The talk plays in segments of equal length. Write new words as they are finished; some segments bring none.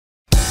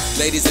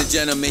Ladies and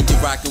gentlemen, you're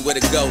rocking with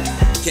a GOAT.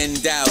 Kenn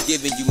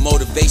giving you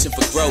motivation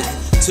for growth.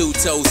 2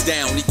 toes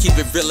down, he keep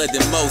it realer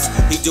than most.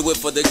 He do it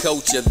for the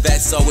culture,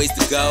 that's always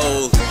the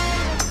goal.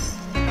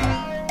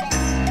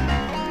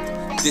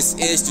 This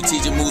is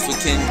Strategic Moves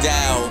with Kenn.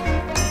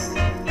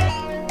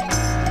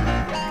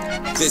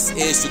 This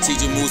is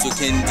Strategic Moves with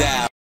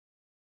Kenn.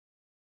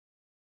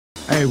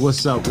 Hey,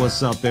 what's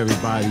up,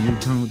 everybody? You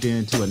tuned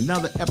in to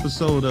another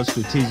episode of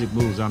Strategic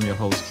Moves. I'm your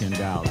host, Kenn.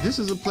 This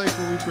is a place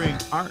where we bring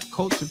art,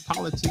 culture,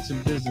 politics,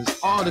 and business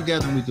all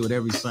together, and we do it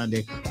every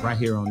Sunday right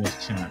here on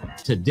this channel.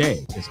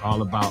 Today, it's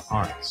all about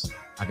arts.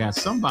 I got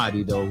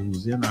somebody, though,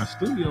 who's in our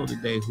studio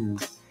today who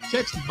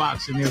checks the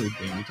box and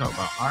everything. We talk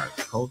about art,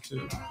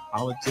 culture,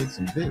 politics,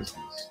 and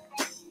business.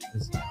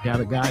 Got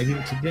a guy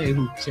here today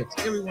who checks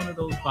every one of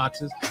those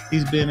boxes.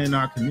 He's been in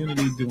our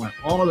community doing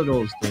all of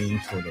those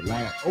things for the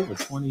last over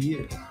 20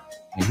 years.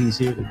 And he's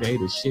here today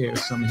to share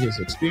some of his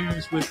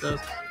experience with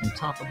us and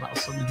talk about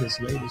some of his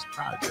latest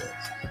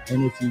projects.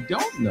 And if you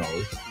don't know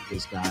who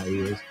this guy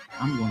is,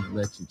 I'm going to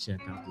let you check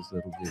out this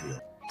little video.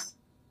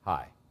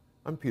 Hi,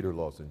 I'm Peter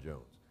Lawson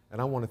Jones,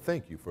 and I want to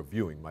thank you for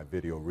viewing my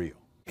video reel.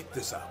 Check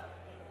this out.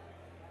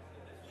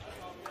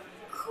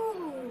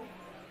 Cool.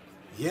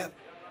 Yep.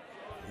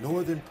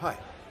 Northern Pike,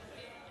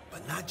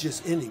 but not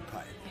just any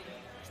pike.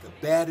 It's the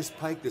baddest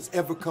pike that's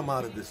ever come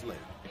out of this lake.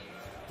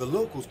 The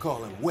locals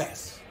call him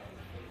Wes,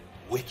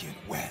 Wicked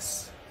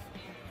Wes.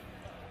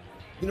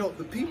 You know,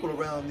 the people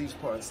around these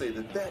parts say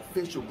that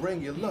fish will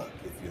bring you luck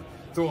if you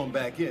throw him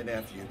back in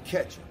after you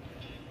catch him.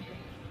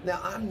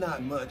 Now, I'm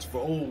not much for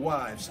old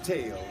wives'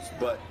 tales,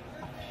 but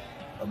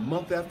a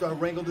month after I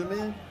wrangled him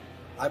in,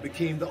 I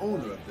became the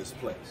owner of this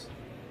place,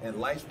 and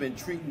life's been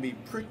treating me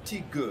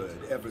pretty good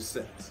ever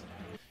since.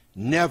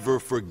 Never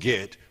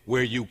forget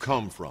where you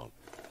come from,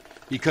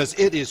 because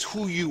it is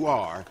who you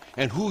are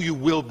and who you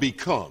will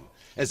become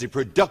as a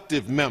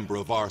productive member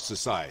of our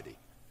society.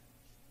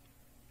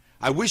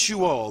 I wish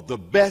you all the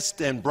best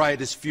and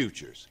brightest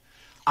futures.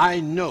 I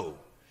know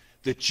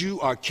that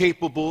you are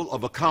capable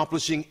of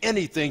accomplishing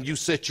anything you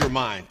set your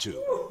mind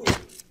to.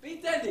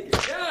 Beat that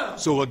nigga down.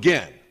 So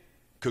again,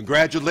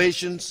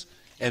 congratulations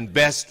and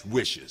best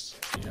wishes.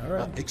 All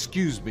right.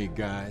 Excuse me,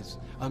 guys.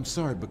 I'm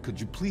sorry, but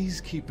could you please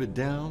keep it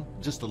down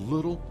just a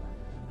little?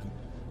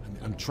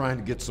 I'm trying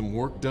to get some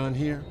work done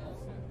here.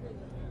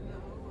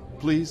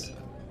 Please?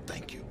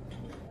 Thank you.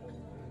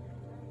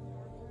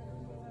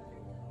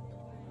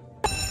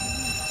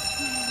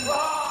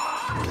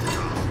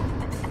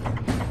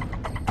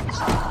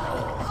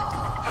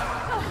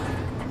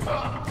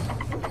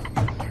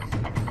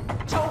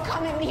 Don't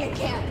come at me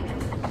again.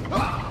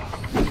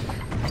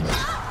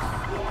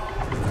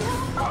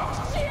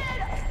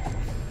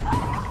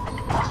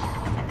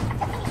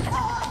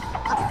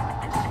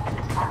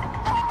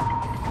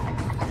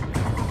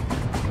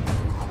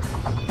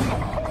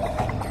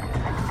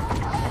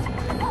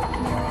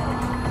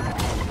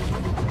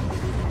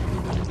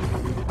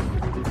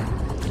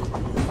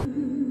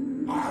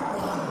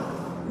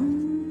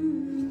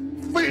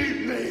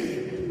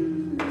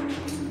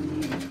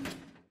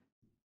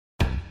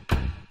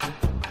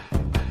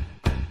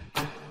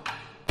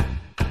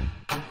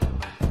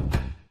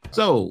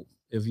 So,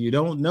 if you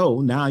don't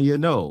know, now you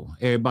know.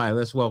 Everybody,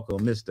 let's welcome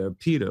Mr.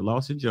 Peter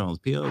Lawson Jones,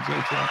 PLJ,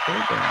 to our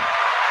program.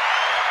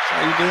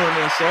 How you doing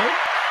there, sir?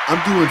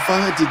 I'm doing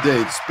fine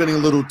today. Spending a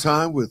little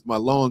time with my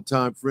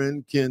longtime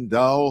friend, Kenn,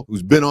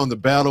 who's been on the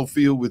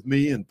battlefield with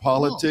me in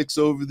politics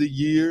over the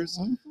years.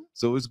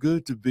 So it's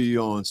good to be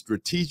on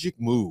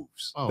Strategic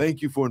Moves.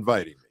 Thank you for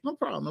inviting me. No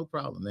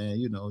problem, man.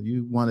 You know,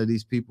 you one of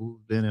these people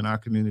who've been in our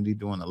community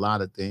doing a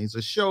lot of things.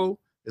 A show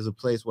is a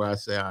place where I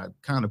say I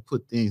kind of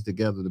put things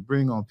together to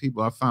bring on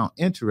people I found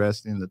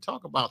interesting to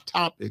talk about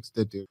topics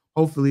that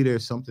hopefully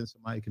there's something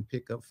somebody can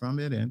pick up from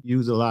it and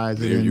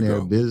utilize it in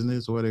their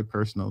business or their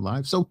personal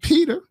life. So,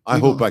 Peter, I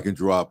hope I can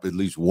drop at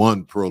least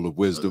one pearl of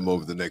wisdom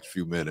over the next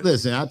few minutes.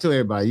 Listen, I tell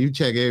everybody, you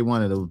check every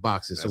one of those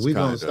boxes. That's so we're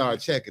going to start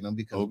checking them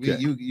because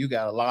you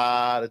got a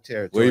lot of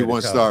territory. Where you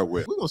want to start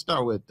with? We're going to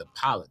start with the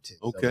politics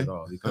of it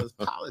all, because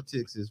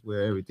politics is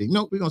where everything.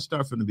 No, we're going to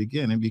start from the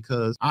beginning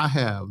because I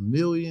have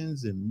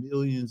millions and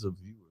millions of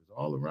viewers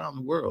all around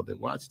the world that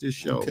watch this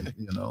show,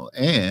 you know,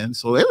 and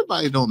so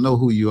everybody don't know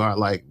who you are.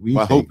 Like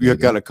I hope you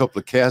got a couple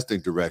of casting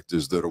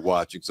directors that are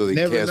watching, so they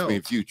cast me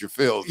in future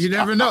films. You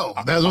never know.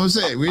 That's what I'm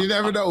saying. We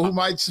never know who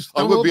might.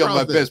 I'm gonna be on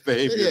my best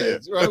behavior. Yeah,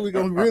 right. We're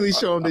gonna really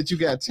show them that you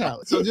got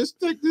talent. So just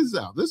check this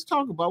out. Let's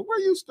talk about where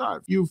you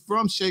start. You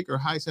from Shaker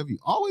Heights? Have you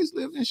always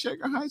lived in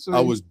Shaker Heights?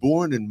 I was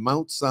born in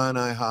Mount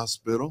Sinai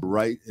Hospital,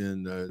 right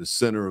in the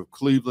center of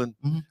Cleveland.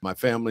 My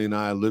family and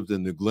I lived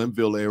in the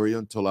Glenville area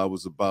until I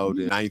was about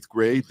in 9th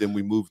grade. Then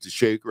we moved to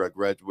Shaker. I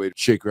graduated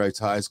Shaker Heights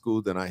High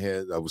School. Then I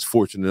was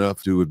fortunate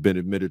enough to have been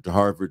admitted to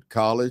Harvard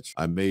College.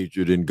 I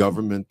majored in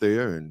government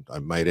there, and I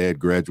might add,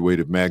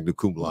 graduated Magna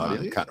Cum Laude.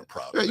 I'm kind of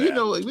proud of that. You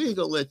know, we ain't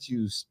gonna let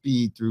you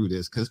speed through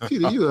this because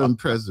Peter, you're an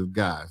impressive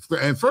guy.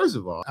 And first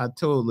of all, I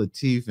told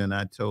Lateef and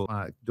I told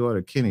my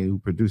daughter Kenny, who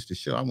produced the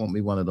show, I want me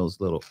one of those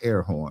little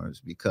air horns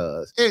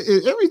because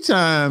every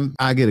time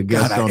I get a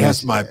guest God, on I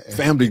asked my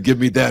family to give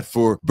me that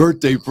for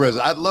birthday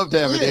present. I'd love to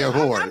have an air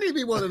horn. I need to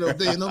be one of those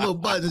things, those little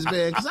buttons,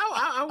 man, because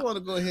I want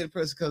to go ahead and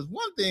press it. Because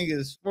one thing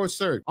is for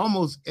certain,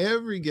 almost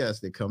every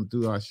guest that come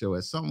through our show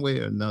at some way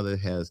or another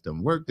has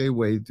them work their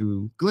way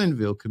through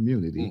Glenville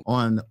community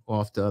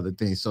off to other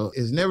things. So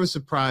it's never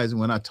surprising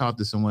when I talk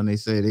to someone, they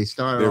say they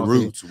started their off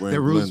roots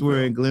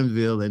were in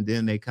Glenville and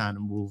then they kind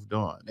of moved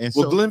on. And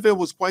well, Glenville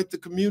was quite the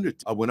community.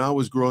 When I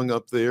was growing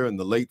up there in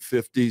the late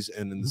 50s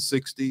and in the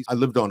 60s, I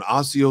lived on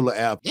Osceola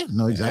Avenue. Yeah,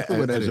 know exactly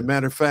what that is. As a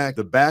matter of fact,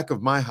 the back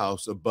of my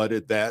house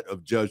abutted that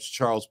of Judge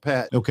Charles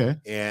Patton. Okay.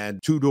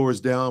 And 2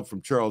 doors down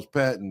from Charles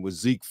Patton was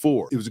Zeke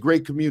Ford. It was a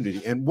great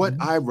community. And what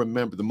I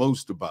remember the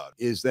most about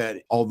is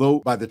that although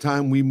by the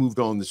time we moved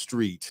on the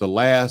street, the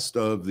last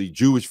of the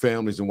Jewish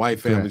families and white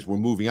families were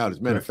moving out. As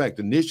a matter of fact,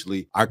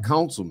 initially, our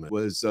councilman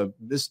was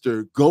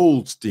Mr.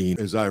 Goldstein,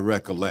 as I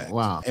recollect.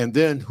 Wow. And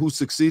then who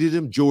succeeded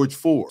him? George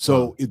Ford.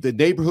 So the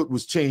neighborhood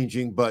was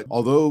changing, but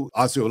although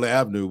Osceola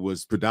Avenue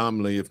was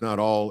predominantly, if not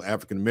all,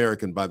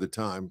 African-American by the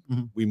time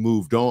we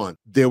moved on,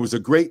 there was a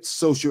great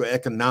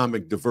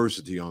socioeconomic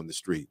diversity on the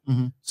street.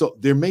 So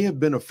there may have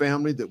been a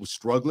family that was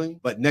struggling,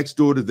 but next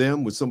door to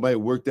them was somebody who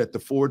worked at the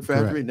Ford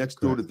factory. Next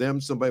door to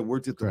them, somebody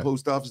worked at the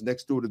post office.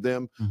 Next door to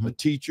them, a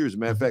teacher. As a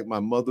matter of fact, my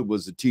mother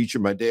was a teacher.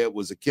 My dad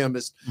was a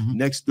chemist.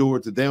 Next door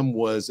to them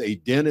was a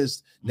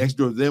dentist. Next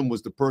door to them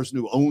was the person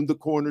who owned the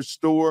corner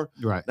store.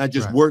 Not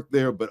just worked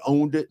there, but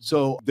owned it.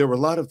 So there were a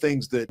lot of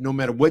things that no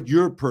matter what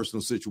your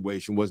personal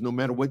situation was, no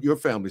matter what your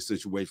family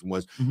situation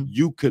was,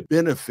 you could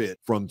benefit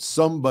from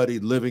somebody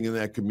living in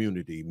that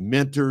community.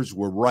 Mentors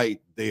were right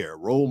there.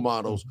 Role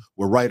models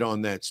were right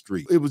on that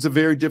street. It was a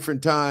very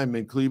different time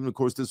in Cleveland. Of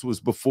course, this was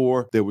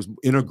before there was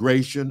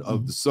integration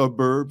of the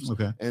suburbs.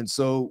 And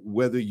so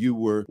whether you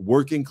were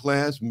working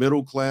class,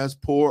 middle class,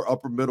 poor,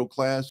 upper middle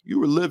class, you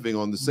were living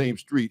on the same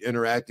street,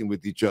 interacting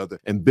with each other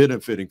and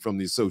benefiting from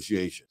the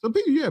association. So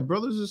Peter, you have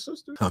brothers and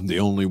sisters? I'm the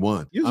only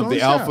one. I'm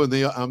the alpha and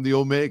I'm the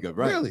omega,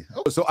 right? Really?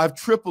 So I've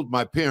tripled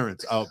my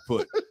parents'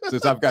 output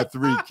since I've got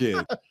 3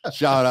 kids.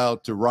 Shout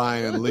out to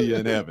Ryan, Leah,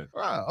 and Evan.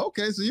 Wow.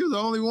 Okay, so you're the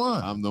only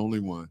one. I'm the only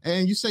one.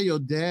 And you say your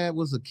dad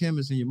was a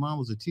chemist and your mom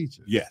was a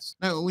teacher. Yes.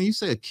 Now, when you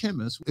say a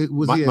chemist,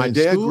 was my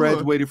dad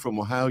graduated from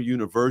Ohio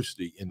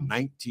University in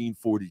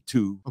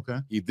 1942. Okay.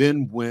 He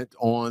then went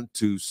on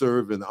to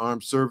serve in the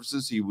armed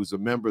services. He was a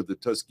member of the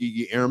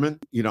Tuskegee Airmen.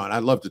 You know, and I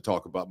love to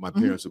talk about my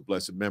parents of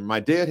blessed memory. My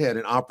dad had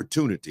an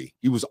opportunity.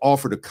 He was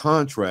offered a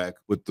contract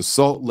with the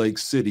Salt Lake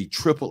City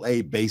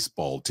AAA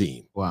baseball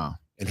team. Wow.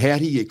 And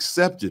had he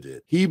accepted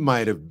it, he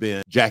might have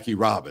been Jackie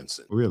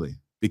Robinson. Really?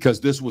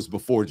 Because this was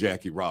before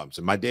Jackie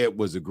Robinson. My dad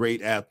was a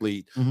great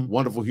athlete,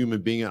 wonderful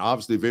human being, and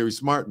obviously a very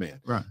smart man.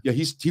 Right. Yeah,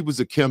 he was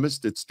a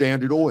chemist at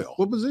Standard Oil.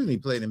 What position he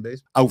played in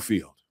baseball?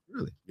 Outfield.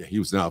 Really? Yeah, he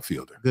was an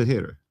outfielder. Good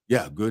hitter.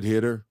 Yeah, good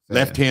hitter.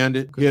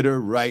 Left-handed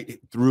hitter, right,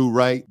 through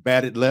right,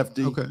 batted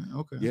lefty. Okay.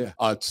 Yeah,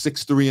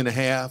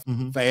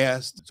 6'3.5",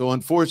 fast. So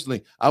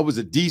unfortunately, I was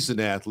a decent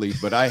athlete,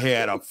 but I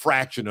had a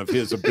fraction of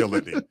his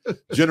ability.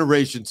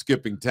 Generation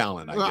skipping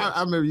talent, I guess.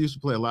 I remember you used to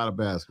play a lot of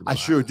basketball. I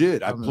sure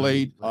did. I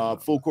played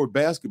full court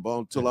basketball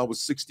until I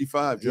was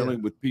 65, generally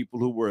with people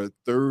who were a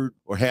third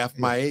or half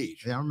my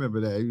age. Yeah, I remember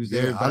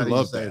that. I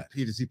love that.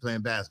 Peter's he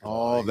playing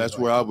basketball. Oh, that's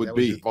where I would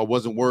be if I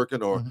wasn't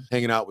working or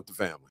hanging out with the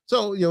family.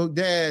 So your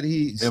dad,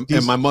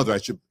 and my mother, I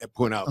should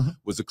point out,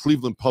 was a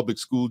Cleveland public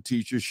school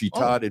teacher. She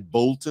taught at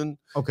Bolton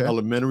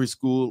Elementary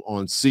School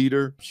on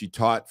Cedar. She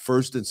taught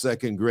 1st and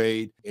 2nd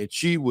grade, and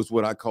she was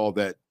what I call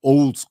that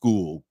old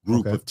school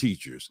group of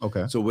teachers.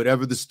 So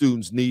whatever the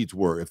students' needs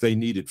were, if they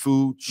needed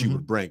food, she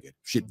would bring it.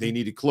 They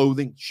needed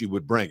clothing, she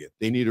would bring it.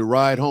 They needed a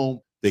ride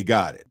home, they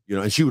got it. You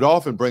know, and she would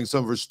often bring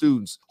some of her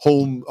students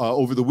home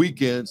over the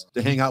weekends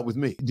to hang out with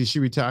me. Did she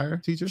retire,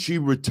 teacher? She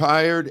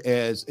retired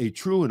as a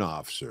truant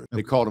officer.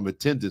 They called them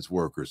attendance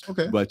workers.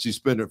 But she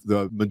spent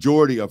the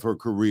majority of her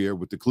career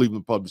with the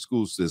Cleveland public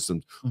school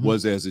system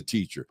was as a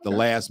teacher. The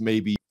last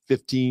maybe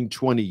 15,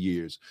 20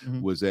 years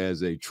was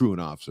as a truant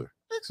officer.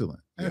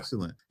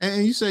 Excellent.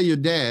 And you say your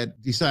dad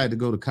decided to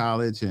go to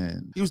college,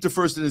 and he was the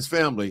first in his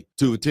family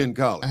to attend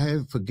college. I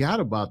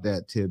forgot about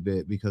that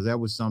tidbit because that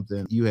was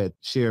something you had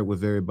shared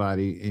with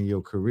everybody in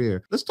your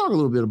career. Let's talk a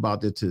little bit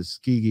about the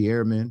Tuskegee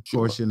Airmen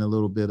portion, a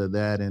little bit of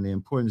that and the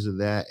importance of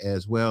that,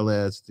 as well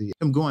as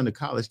him going to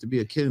college to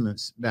be a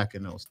chemist back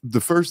in those. The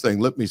first thing,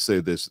 let me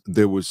say this,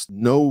 there was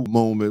no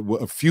moment,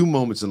 a few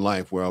moments in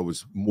life where I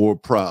was more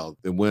proud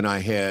than when I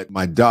had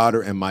my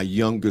daughter and my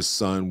youngest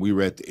son. We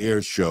were at the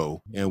air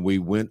show and we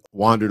went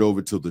wandered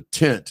over to the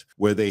tent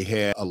where they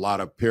had a lot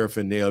of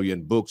paraphernalia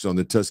and books on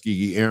the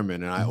Tuskegee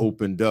Airmen. And I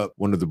opened up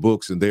one of the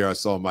books, and there I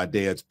saw my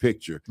dad's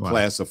picture,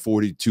 class of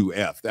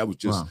 42F. That was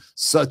just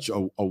such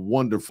a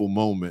wonderful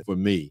moment for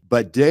me.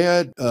 But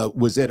Dad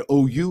was at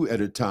OU at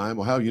a time,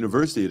 Ohio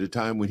University at a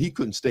time, when he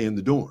couldn't stay in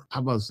the dorm. I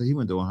was about to say he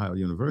went to Ohio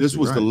University. This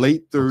was the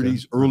late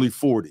 30s, early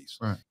 40s.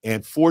 Right.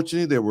 And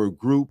fortunately, there were a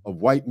group of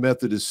white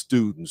Methodist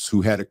students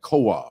who had a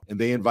co-op, and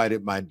they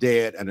invited my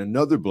dad and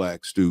another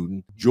black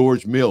student,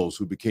 George Mills,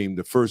 who became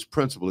the first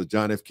principal at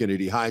John F.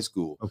 Kennedy High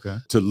School,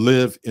 to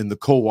live in the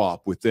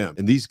co-op with them.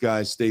 And these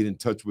guys stayed in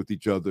touch with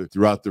each other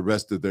throughout the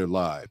rest of their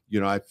lives.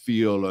 You know, I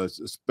feel a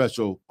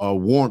special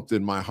warmth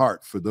in my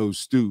heart for those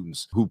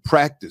students who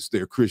practiced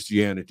their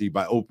Christianity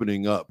by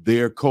opening up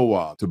their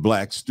co-op to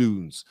black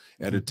students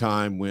at a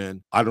time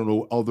when, I don't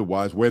know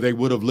otherwise, where they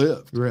would have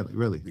lived.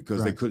 Really.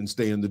 Because they couldn't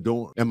stay in the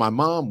dorm. And my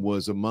mom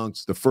was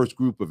amongst the first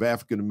group of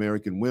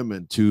African-American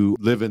women to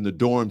live in the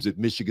dorms at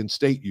Michigan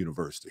State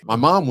University. My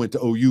mom went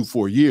to OU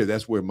for a year.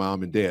 That's where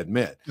Mom and Dad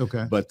met.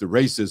 Okay. But the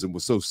racism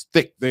was so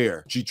thick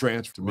there, she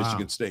transferred to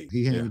Michigan State.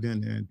 He hanged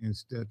in there and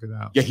stuck it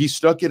out. Yeah, he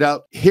stuck it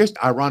out. Here's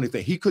the ironic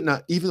thing. He could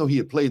not, even though he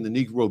had played in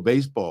the Negro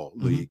Baseball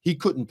League, he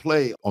couldn't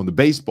play on the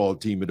baseball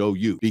team at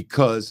OU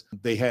because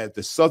they had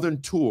the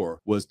Southern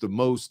Tour was the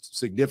most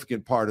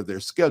significant part of their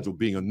schedule,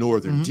 being a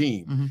Northern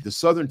team. The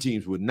Southern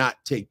teams would not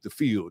take the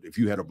field if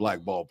you had a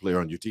black ball player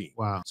on your team.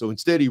 Wow. So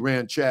instead, he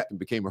ran track and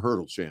became a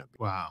hurdle champion.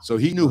 Wow. So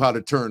he knew how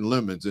to turn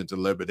lemons into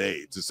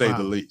lemonade, to say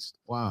the least.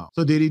 Wow.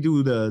 So did he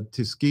do the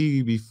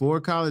Tuskegee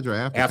before college or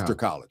after college? After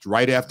college,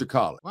 right after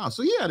college. Wow.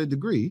 So he had a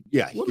degree.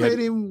 Yeah. What made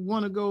him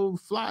want to go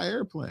fly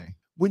airplane?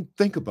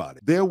 Think about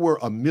it. There were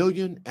 1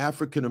 million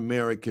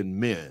African-American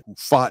men who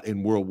fought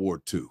in World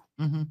War II.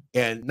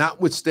 And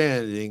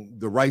notwithstanding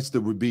the rights that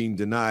were being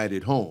denied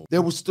at home,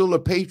 there was still a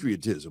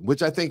patriotism,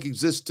 which I think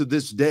exists to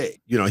this day.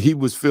 You know, he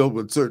was filled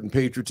with certain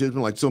patriotism,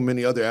 like so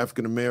many other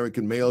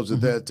African-American males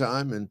at that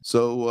time. And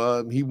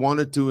so he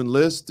wanted to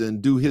enlist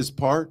and do his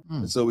part.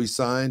 And so he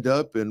signed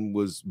up and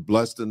was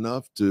blessed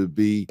enough to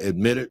be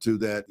admitted to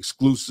that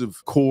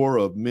exclusive corps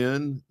of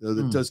men,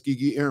 the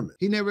Tuskegee Airmen.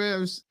 He never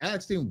ever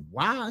asked him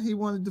why he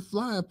wanted to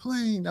fly a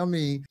plane. I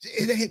mean,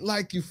 it ain't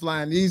like you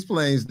flying these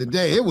planes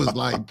today. It was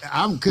like,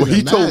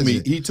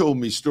 He told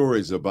me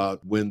stories about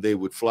when they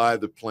would fly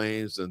the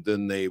planes and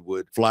then they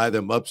would fly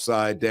them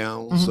upside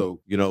down. So,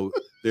 you know,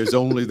 there's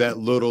only that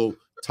little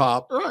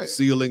top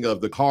ceiling of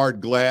the hard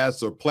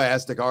glass or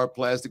plastic, hard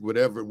plastic,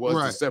 whatever it was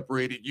that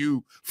separated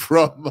you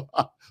from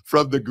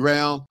the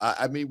ground.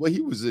 I mean, well,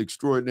 he was an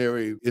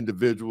extraordinary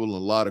individual, and a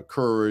lot of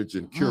courage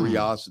and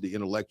curiosity,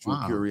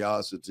 intellectual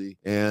curiosity.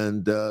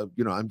 And,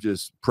 you know, I'm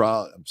just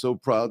proud. I'm so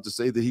proud to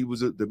say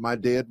that that my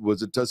dad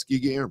was a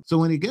Tuskegee Airman. So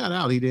when he got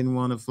out, he didn't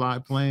want to fly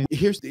planes.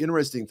 Here's the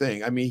interesting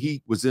thing. I mean,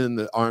 he was in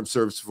the armed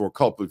service for a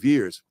couple of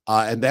years.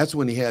 And that's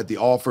when he had the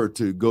offer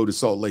to go to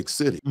Salt Lake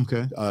City,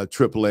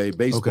 AAA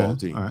baseball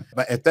team.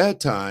 But at that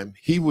time,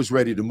 he was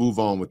ready to move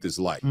on with his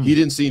life. He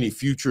didn't see any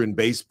future in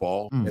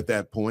baseball at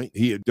that point.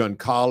 He had done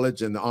college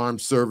and the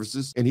armed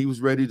services, and he was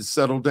ready to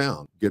settle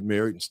down, get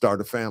married, and start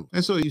a family.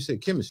 And so you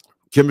said chemistry.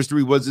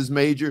 Chemistry was his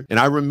major. And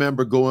I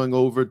remember going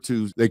over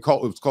to, it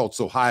was called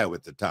Ohio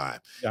at the time.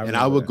 Yeah,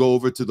 I would go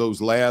over to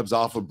those labs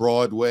off of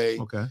Broadway.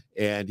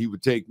 And he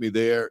would take me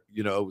there,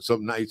 you know,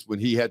 some nights when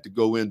he had to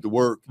go into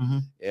work.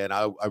 And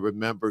I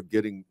remember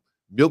getting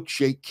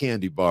milkshake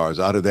candy bars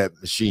out of that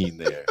machine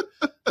there.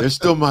 They're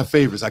still my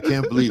favorites. I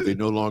can't believe they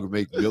no longer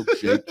make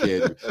milkshake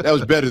candy. That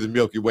was better than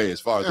Milky Way as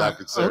far as I'm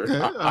concerned.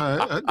 All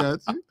right, I got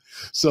you.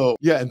 So,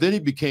 yeah, and then he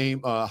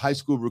became a high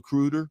school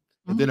recruiter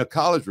and then a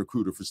college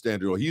recruiter for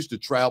Standard Oil. He used to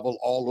travel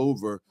all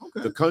over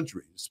the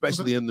country,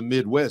 especially in the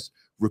Midwest,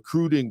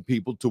 recruiting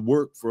people to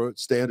work for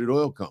Standard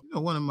Oil Company. You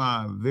know, one of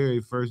my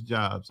very first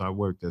jobs, I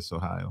worked at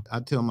Ohio. I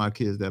tell my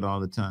kids that all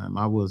the time.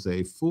 I was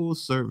a full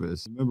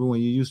service. Remember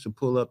when you used to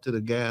pull up to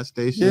the gas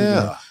station?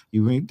 Yeah.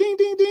 You ring ding,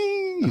 ding,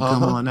 ding. You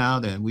come on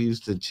out, and we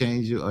used to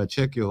change you or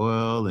check your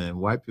oil and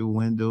wipe your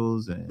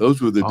windows. And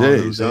those were the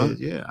days, huh?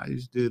 Yeah, I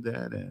used to do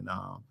that. And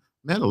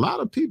met a lot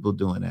of people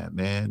doing that,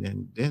 man.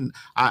 And then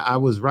I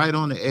was right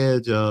on the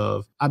edge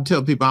of, I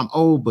tell people I'm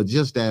old, but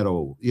just that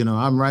old. You know,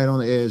 I'm right on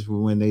the edge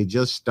when they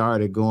just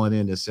started going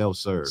into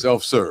self-serve.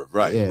 Self-serve,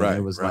 right, yeah, right.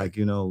 It was like,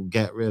 you know,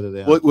 get rid of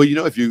that. Well, you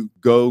know, if you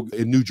go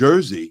in New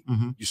Jersey,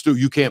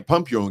 you can't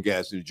pump your own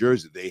gas in New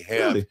Jersey. They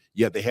have,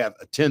 they have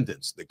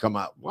attendants that come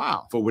out.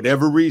 Wow. For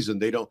whatever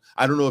reason,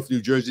 I don't know if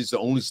New Jersey's the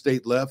only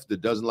state left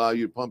that doesn't allow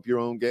you to pump your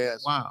own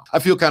gas. Wow. I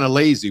feel kind of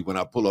lazy when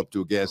I pull up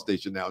to a gas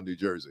station now in New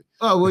Jersey.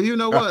 Oh, well, you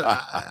know what?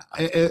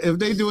 If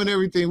they doing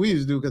everything we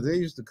used to do, because they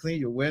used to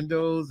clean your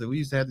windows and we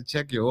used to have to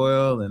check your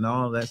oil and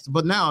all that stuff.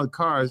 But now in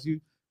cars,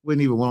 you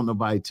wouldn't even want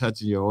nobody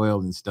touching your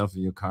oil and stuff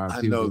in your car. I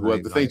know. Well,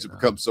 the things have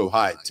become so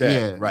high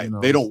tech, right?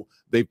 You know,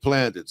 they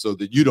planned it so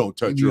that you don't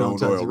touch your own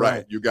oil,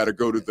 right? You got to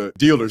go to the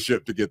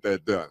dealership to get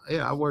that done.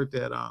 Yeah, I worked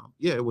at,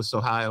 it was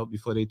Ohio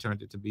before they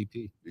turned it to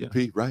BP.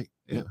 BP, right.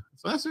 Yeah.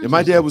 So that's And my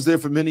dad interesting. was there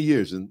for many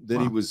years, and then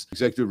he Wow. was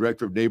executive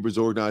director of Neighbors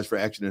Organized for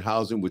Action and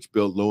Housing, which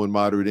built low and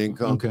moderate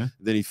income. Okay.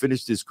 Then he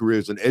finished his career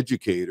as an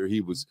educator. He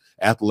was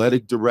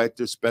athletic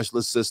director, special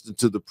assistant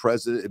to the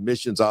president,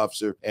 admissions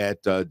officer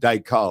at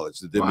Dyke College,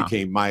 that then Wow.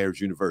 became Myers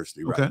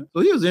University. Right? Okay. So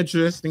he was an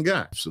interesting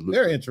guy. Absolutely.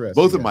 Very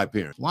interesting. Both of guy. my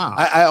parents. Wow.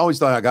 I always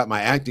thought I got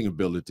my acting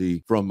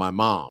ability from my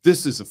mom.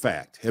 This is a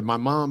fact. Had my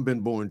mom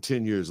been born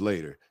 10 years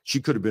later, she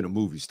could have been a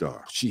movie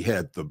star. She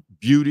had the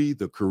beauty,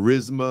 the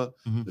charisma,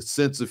 the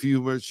sense of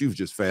humor. She was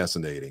just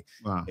fascinating.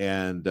 Wow.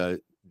 And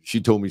she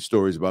told me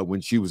stories about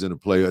when she was in a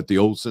play at the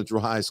old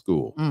Central High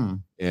School.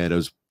 And it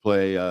was a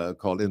play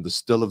called In the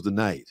Still of the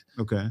Night.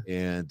 Okay.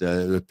 And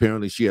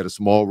apparently she had a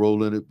small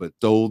role in it, but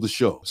stole the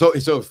show. So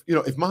if, you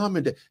know, if mom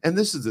and dad, and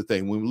this is the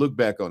thing, when we look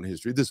back on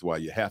history, this is why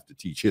you have to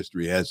teach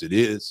history as it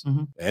is,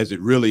 as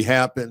it really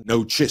happened.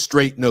 No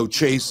straight, no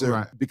chaser.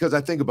 Right. Because I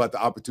think about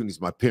the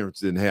opportunities my parents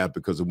didn't have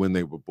because of when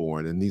they were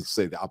born. And these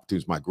say the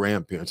opportunities my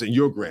grandparents and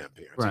your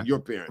grandparents and your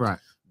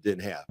parents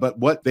didn't have. But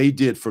what they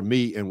did for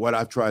me and what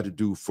I've tried to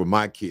do for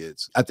my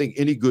kids, I think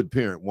any good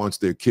parent wants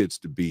their kids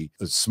to be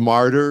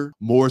smarter,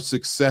 more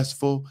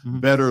successful,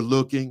 better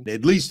looking,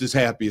 at least as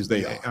happy as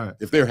they are,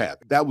 if they're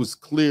happy. That was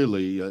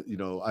clearly, you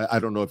know, I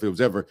don't know if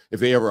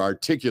they ever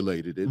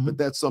articulated it, but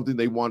that's something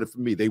they wanted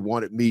from me. They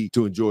wanted me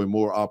to enjoy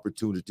more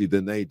opportunity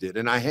than they did.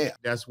 And I have.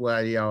 That's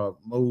why y'all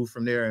moved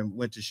from there and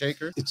went to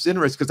Shaker? It's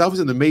interesting because I was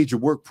in the major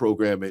work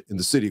program in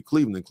the city of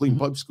Cleveland, the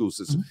Cleveland Public School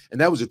System, and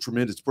that was a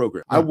tremendous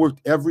program. I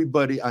worked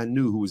everybody I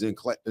knew who was in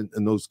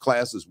those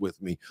classes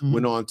with me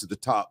went on to the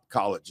top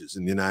colleges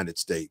in the United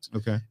States.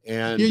 Okay.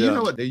 And yeah, you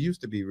know what? They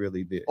used to be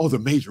really big. Oh, the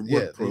major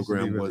work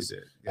program really was. big.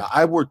 Yeah.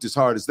 I worked as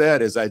hard as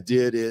that as I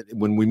did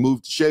when we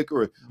moved to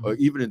Shaker, or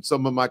even in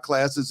some of my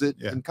classes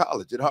in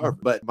college at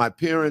Harvard. But my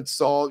parents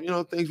saw, you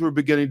know, things were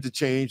beginning to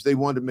change. They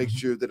wanted to make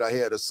sure that I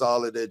had a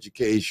solid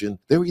education.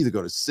 They were either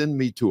going to send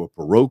me to a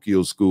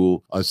parochial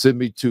school, or send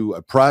me to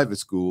a private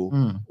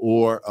school,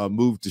 or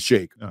move to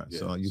Shaker. Right,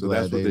 so you're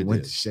glad that's what they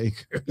went did. to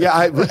Shaker.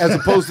 Yeah, as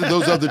opposed to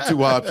those other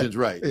two options,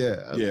 right? Yeah.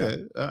 Okay.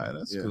 Yeah. All right.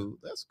 That's cool.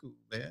 That's cool,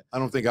 man. I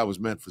don't think I was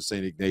meant for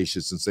St.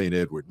 Ignatius and St.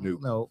 Edward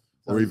Newton. No.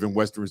 Or even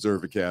Western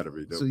Reserve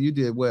Academy. So you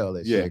did well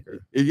at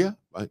Shaker. Yeah.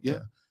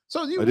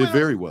 So I did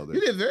very well there.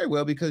 You did very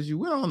well because you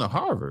went on to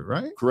Harvard,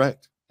 right?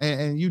 Correct.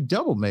 And you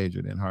double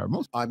majored in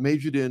Harvard. I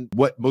majored in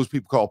what most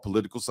people call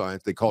political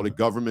science. They called it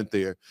government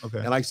there. Okay.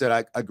 And like I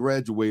said, I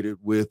graduated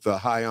with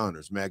high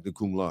honors, Magna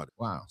Cum Laude.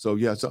 Wow. So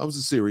so I was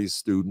a serious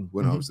student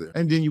when I was there.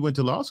 And then you went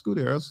to law school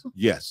there also?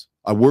 Yes.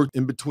 I worked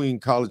in between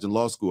college and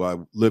law school. I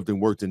lived and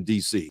worked in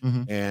D.C.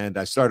 And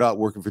I started out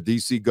working for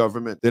D.C.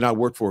 government. Then I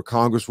worked for a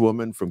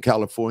congresswoman from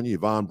California,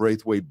 Yvonne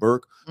Braithwaite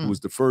Burke, who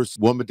was the first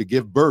woman to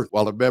give birth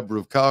while a member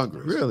of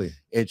Congress. Really?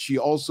 And she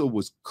also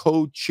was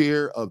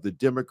co-chair of the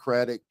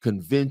Democratic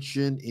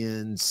Convention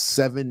in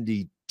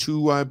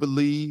 72, I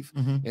believe,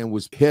 and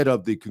was head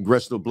of the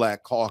Congressional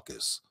Black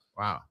Caucus.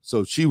 Wow.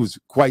 So she was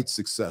quite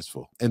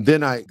successful. And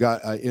then I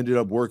ended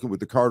up working with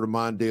the Carter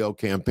Mondale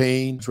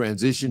campaign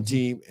transition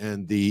team,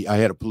 and I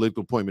had a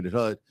political appointment at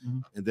HUD,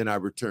 and then I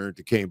returned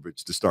to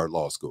Cambridge to start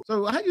law school.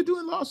 So how you do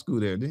in law school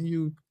there? Didn't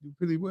you do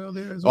pretty well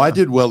there as Oh, well? I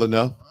did well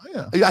enough.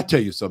 Oh, yeah. I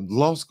tell you something,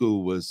 law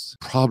school was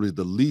probably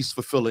the least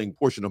fulfilling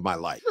portion of my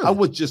life. Really? I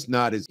was just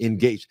not as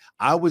engaged.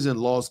 I was in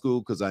law school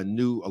because I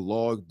knew a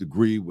law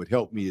degree would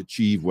help me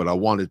achieve what I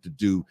wanted to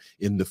do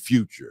in the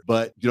future.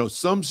 But, you know,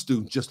 some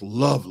students just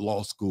love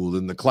law school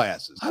in the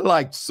classes. I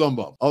liked some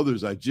of them.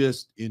 Others I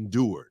just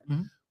endured.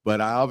 But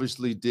I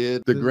obviously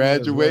did the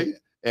graduate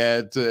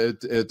and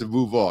to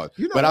move on.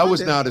 You know, but I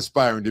was not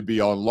aspiring to be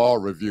on law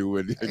review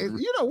and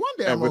you know, one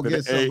day I'm with gonna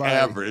an get A somebody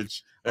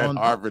average at on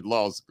Harvard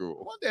Law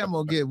School. One day I'm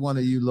gonna get one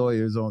of you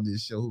lawyers on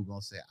this show who's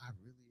gonna say, I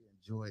really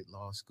enjoyed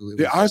law school.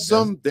 There are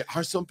some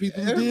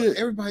people who did.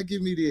 Everybody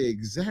give me the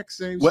exact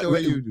same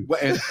story you do.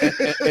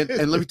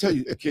 And let me tell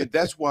you, kid,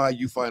 that's why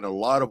you find a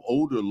lot of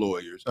older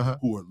lawyers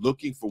who are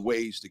looking for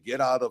ways to get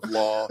out of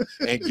law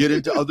and get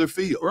into other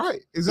fields.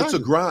 Right, exactly.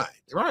 It's a grind.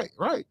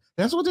 Right.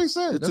 That's what they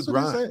said. It's That's a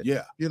what grind. they said.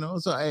 Yeah. You know,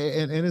 so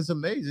and it's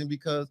amazing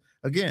because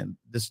again,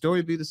 the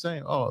story be the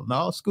same. Oh,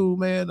 law school,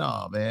 man.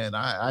 Oh man,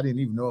 I didn't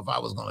even know if I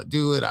was gonna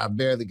do it. I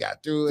barely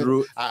got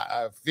through it.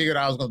 I figured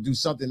I was gonna do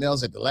something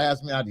else at the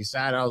last minute. I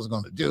decided I was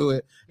gonna do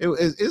it.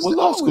 It's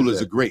law school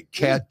is a great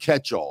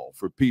catch-all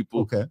for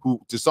people who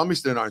to some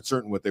extent aren't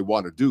certain what they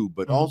want to do,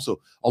 but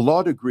also a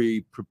law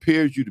degree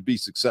prepares you to be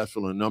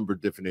successful in a number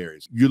of different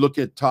areas. You look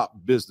at top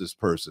business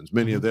persons,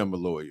 many of them are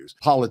lawyers,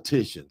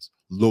 politicians,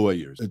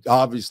 lawyers,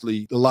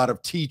 obviously a lot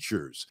of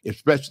teachers,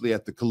 especially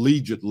at the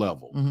collegiate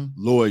level,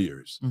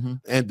 lawyers.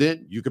 And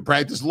then you can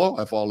practice law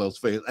if all else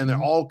fails. And there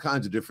are all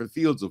kinds of different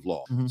fields of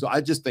law. So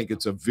I just think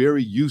it's a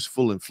very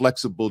useful and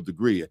flexible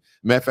degree.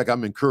 Matter of fact,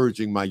 I'm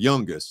encouraging my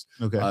youngest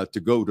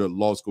to go to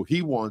law school.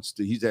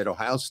 He's at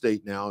Ohio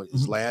State now.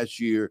 His last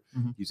year,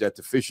 he's at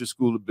the Fisher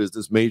School of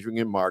Business, majoring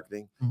in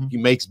marketing. He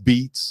makes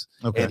beats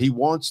and he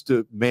wants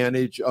to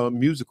manage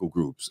musical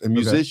groups and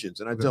musicians.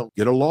 And I tell him,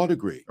 get a law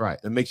degree.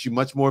 Right. That makes you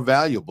much more valuable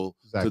valuable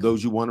Exactly. to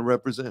those you want to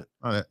represent.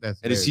 Oh,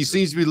 that's And he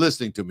seems to be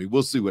listening to me.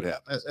 We'll see what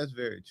happens. That's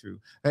very true.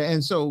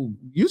 And so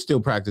you still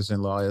practice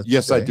in law?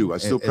 Yes, I do. I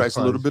still practice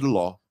a little bit of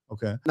law.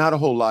 Okay. Not a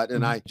whole lot.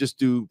 And I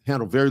just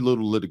handle very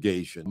little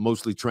litigation,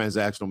 mostly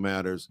transactional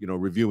matters,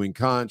 reviewing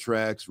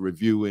contracts,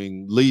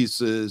 reviewing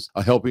leases,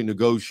 helping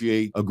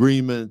negotiate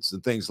agreements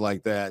and things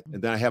like that.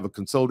 And then I have a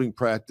consulting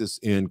practice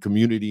in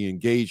community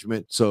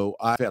engagement. So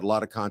I've had a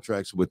lot of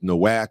contracts with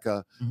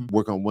NOACA,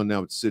 work on one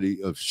now with the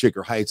city of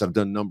Shaker Heights. I've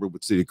done a number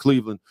with the city of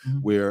Cleveland,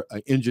 where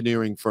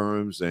engineering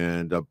firms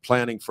and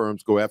planning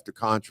firms go after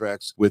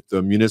contracts with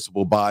the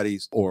municipal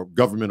bodies or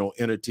governmental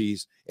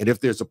entities. And if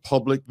there's a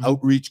public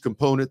outreach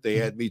component, they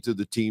add me to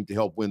the team to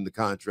help win the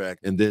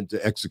contract and then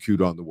to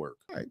execute on the work.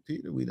 All right,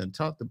 Peter, we done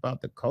talked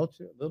about the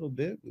culture a little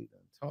bit. We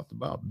done talked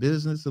about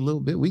business a little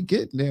bit. We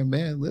getting there,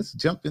 man. Let's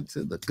jump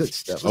into the good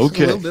stuff. Let's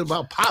Okay. A little bit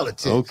about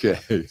politics.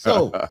 Okay.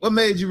 So what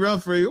made you run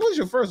for, what was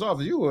your first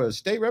office? You were a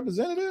state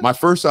representative? My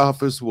first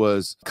office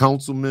was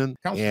councilman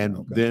and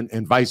okay.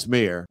 then vice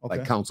mayor, Okay.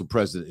 like council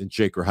president in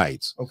Shaker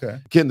Heights. Okay.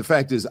 Ken, the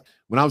fact is,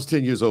 when I was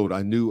 10 years old,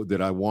 I knew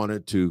that I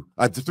wanted to,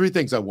 the three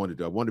things I wanted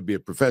to do. I wanted to be a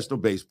professional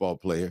baseball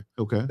player.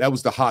 Okay. That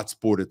was the hot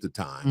sport at the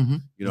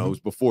time. It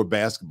was before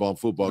basketball and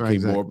football Right,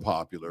 became more exactly.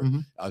 popular.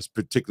 I was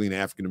particularly in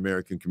the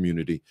African-American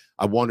community.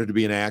 I wanted to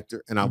be an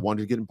actor and I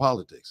wanted to get in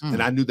politics. And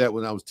I knew that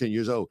when I was 10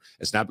 years old.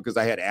 It's not because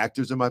I had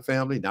actors in my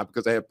family, not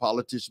because I had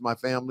politicians in my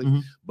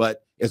family,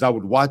 but as I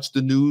would watch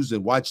the news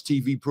and watch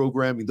TV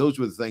programming, those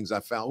were the things I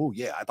found, oh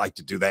yeah, I'd like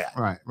to do that.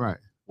 Right.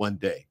 One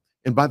day.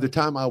 And by the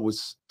time I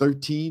was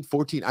 13,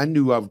 14, I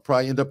knew I would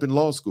probably end up in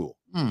law school,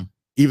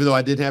 even though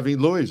I didn't have any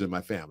lawyers in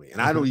my family.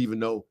 And I don't even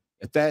know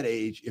at that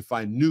age if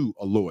I knew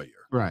a lawyer.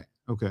 Right.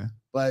 Okay.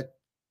 But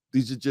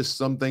these are just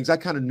some things. I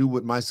kind of knew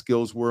what my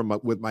skills were,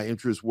 what my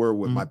interests were,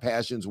 what my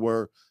passions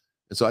were.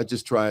 And so I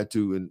just tried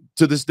to, and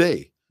to this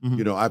day,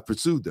 I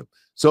pursued them.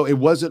 So it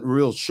wasn't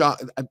real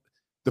shock.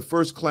 The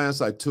first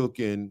class I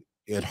took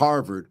at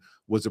Harvard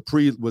was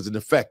in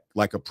effect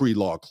like a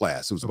pre-law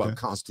class. It was about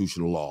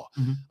constitutional law.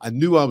 I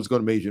knew I was going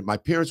to major. My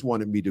parents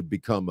wanted me to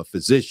become a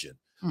physician,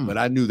 but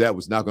I knew that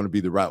was not going to be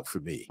the route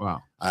for me.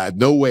 Wow. I had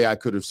no way I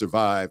could have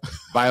survived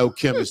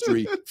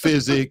biochemistry,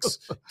 physics,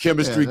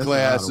 chemistry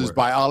classes,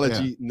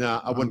 biology.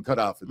 I wasn't cut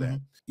out for that.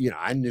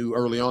 I knew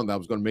early on that I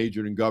was going to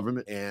major in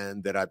government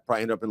and that I'd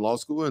probably end up in law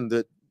school and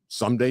that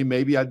someday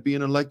maybe I'd be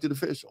an elected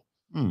official.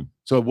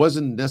 So it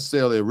wasn't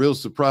necessarily a real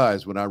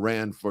surprise when I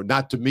ran for,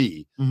 not to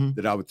me,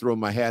 that I would throw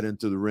my hat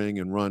into the ring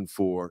and run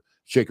for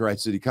Shaker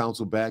Heights City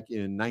Council back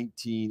in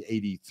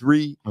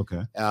 1983.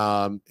 Okay.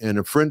 And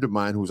a friend of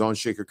mine who was on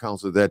Shaker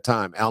Council at that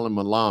time, Alan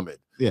Malamed,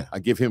 I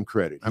give him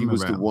credit. He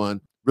was the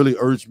one really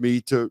urged me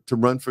to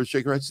run for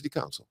Shaker Heights City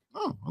Council.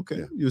 Oh, okay.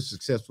 Yeah. You were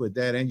successful at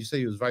that. And you say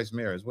you was vice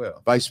mayor as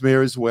well. Vice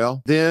mayor as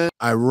well. Then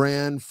I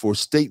ran for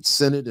state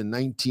senate in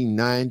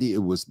 1990.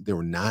 There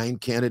were 9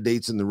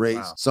 candidates in the race.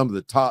 Wow. Some of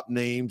the top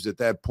names at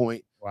that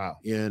point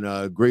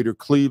in greater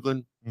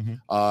Cleveland.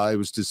 It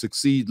was to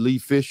succeed Lee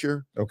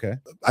Fisher. Okay.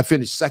 I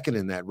finished second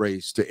in that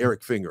race to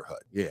Eric Fingerhut.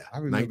 Yeah. I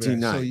remember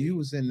 1990. That. So you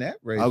was in that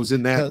race. I was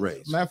in that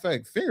race. Matter of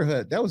fact,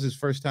 Fingerhut, that was his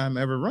first time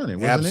ever running,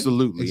 wasn't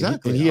Absolutely. It?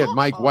 Exactly. And he had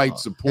Mike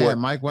White's support. Yeah,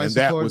 Mike White's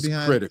support and that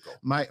was critical.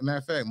 Matter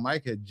of fact,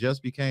 Mike had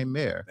just became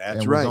mayor.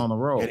 That's right. Was on the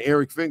road. And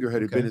Eric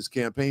Fingerhut had been his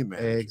campaign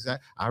manager.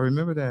 Exactly. I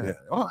remember that. Yeah.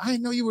 Oh, I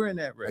didn't know you were in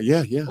that race.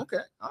 Yeah. Okay.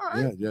 All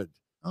right. Yeah.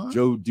 Right.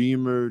 Joe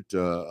Diemert,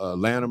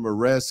 Lana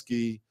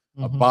Moreski,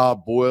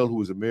 Bob Boyle, who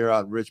was a mayor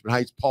out in Richmond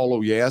Heights, Paul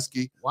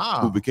Oyaski,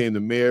 who became the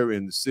mayor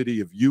in the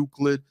city of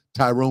Euclid,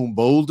 Tyrone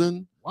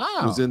Bolden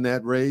was in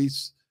that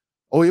race.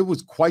 Oh, it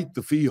was quite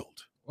the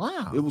field.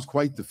 Wow. It was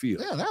quite the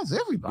field. Yeah, that was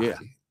everybody. Yeah.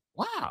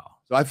 Wow.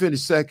 So I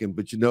finished second,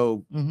 but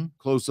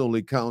close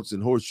only counts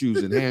in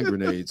horseshoes and hand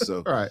grenades.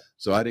 So,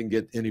 so I didn't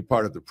get any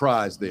part of the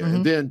prize there.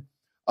 And then,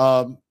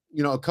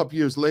 a couple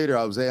years later,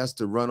 I was asked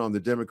to run on the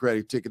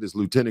Democratic ticket as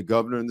lieutenant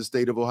governor in the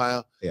state of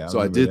Ohio. Yeah,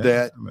 so I did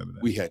that.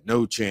 We had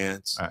no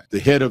chance. The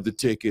head of the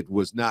ticket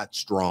was not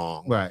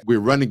strong. We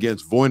were running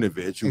against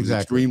Voinovich, who was an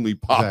extremely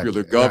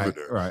popular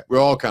governor. We're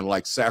all kind of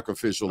like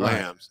sacrificial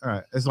lambs.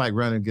 It's like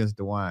running against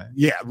the wine.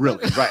 Yeah,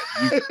 really.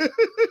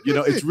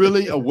 It's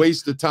really a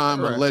waste of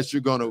time unless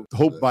you're going to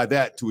hope by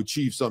that to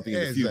achieve something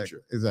in the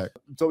future.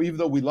 Exactly. So even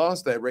though we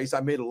lost that race,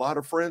 I made a lot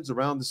of friends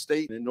around the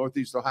state in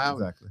Northeast Ohio.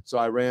 Exactly. So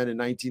I ran in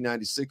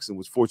 1996 and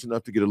was fortunate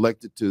enough to get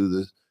elected to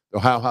the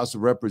Ohio House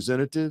of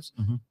Representatives.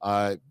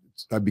 I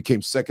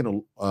became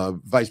second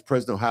vice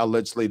president of Ohio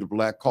Legislative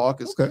Black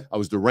Caucus. I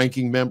was the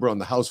ranking member on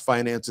the House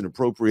Finance and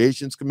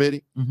Appropriations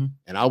Committee.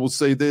 And I will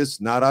say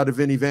this, not out of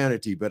any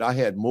vanity, but I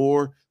had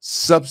more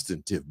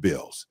substantive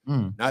bills,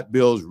 not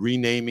bills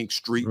renaming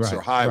streets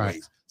or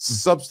highways,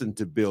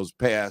 substantive bills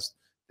passed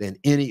than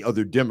any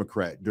other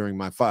Democrat during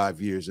my 5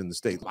 years in the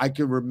state. I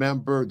can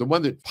remember the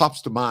one that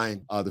pops to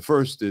mind. The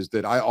first is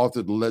that I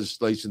authored the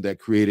legislation that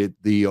created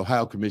the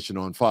Ohio Commission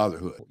on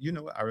Fatherhood. You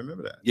know what? I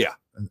remember that. Yeah.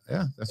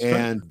 Yeah, that's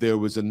and there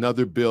was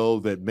another bill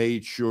that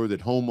made sure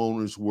that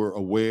homeowners were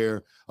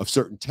aware of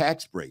certain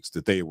tax breaks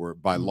that they were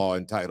by law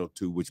entitled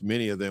to, which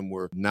many of them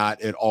were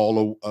not at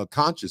all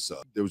conscious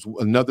of. There was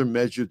another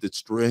measure that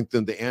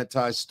strengthened the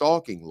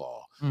anti-stalking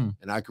law.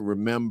 And I can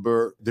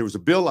remember there was a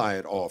bill I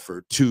had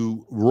offered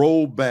to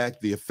roll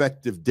back the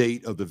effective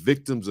date of the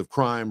Victims of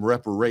Crime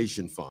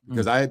Reparation Fund,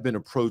 because I had been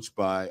approached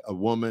by a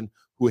woman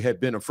who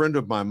had been a friend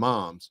of my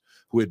mom's,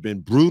 who had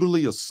been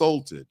brutally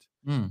assaulted.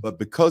 But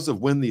because of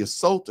when the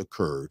assault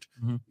occurred,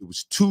 it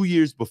was 2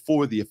 years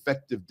before the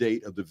effective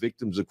date of the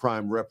Victims of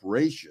Crime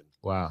Reparation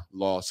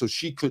law. So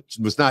she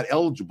was not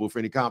eligible for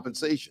any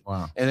compensation.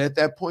 And at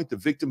that point, the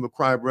Victim of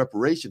Crime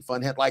Reparation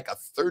Fund had like a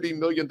 $30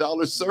 million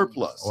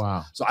surplus.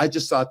 So I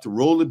just thought to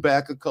roll it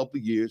back a couple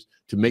of years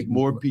to make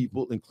more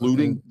people,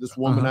 including this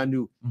woman I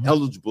knew,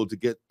 eligible to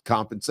get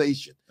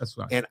compensation. That's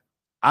right. And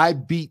I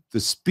beat the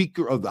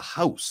Speaker of the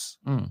House,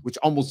 which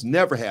almost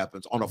never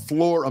happens, on a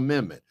floor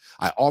amendment.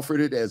 I offered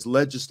it as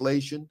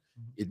legislation.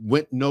 It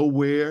went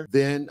nowhere.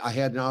 Then I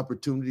had an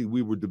opportunity.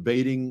 We were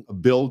debating a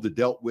bill that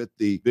dealt with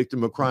the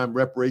Victim of Crime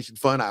Reparation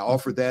Fund. I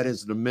offered that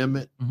as an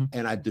amendment,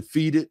 and I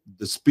defeated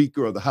the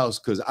Speaker of the House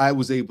because I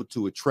was able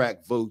to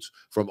attract votes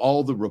from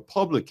all the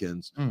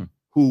Republicans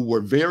who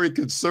were very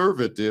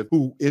conservative,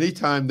 who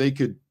anytime they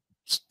could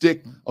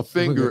stick a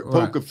finger,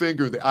 poke a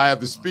finger in the eye of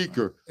the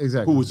Speaker,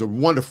 who was a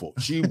wonderful,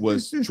 she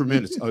was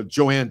tremendous,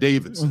 Joanne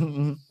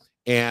Davidson,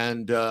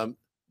 and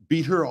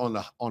beat her on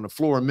the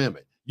floor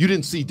amendment. You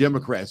didn't see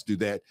Democrats do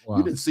that.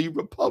 You didn't see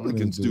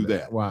Republicans do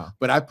that.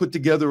 But I put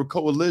together a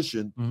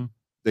coalition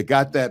that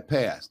got that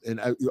passed.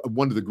 And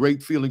one of the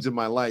great feelings in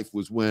my life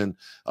was when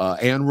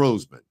Ann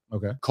Roseman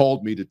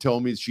called me to tell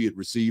me she had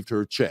received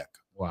her check.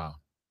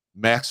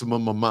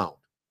 Maximum amount.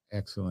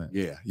 Excellent.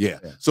 Yeah.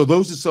 So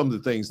those are some of the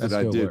things that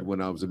I did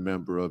when I was a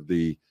member of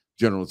the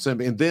General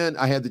Assembly. And then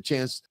I had the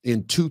chance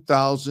in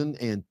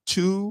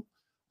 2002,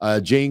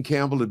 Jane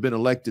Campbell had been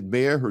elected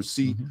mayor. Her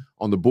seat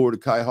on the board of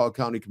Cuyahoga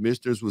County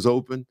Commissioners was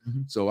open.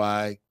 So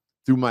I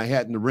threw my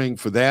hat in the ring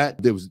for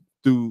that. There was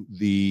through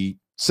the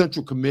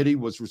Central Committee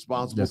was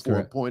responsible for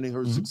appointing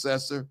her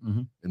successor.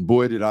 And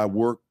boy, did I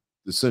work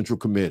the Central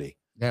Committee.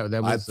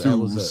 I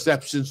threw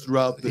receptions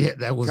throughout the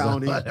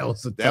county. That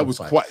was a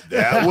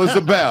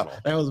battle.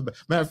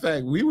 Matter of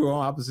fact, we were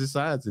on opposite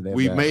sides of that.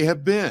 We may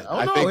have been.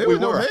 I think we were.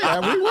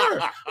 We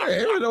were.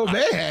 It was no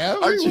mayhem.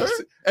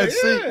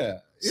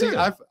 See,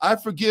 I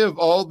forgive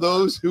all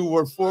those who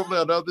were formerly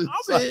on other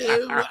sides.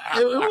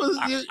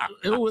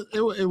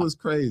 It was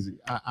crazy.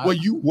 Well,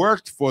 you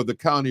worked for the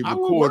county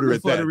recorder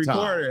at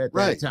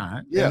that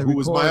time. Yeah, who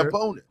was my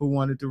opponent. Who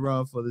wanted to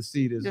run for the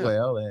seat as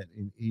well. And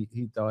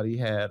he thought he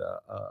had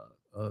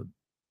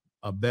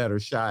a better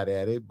shot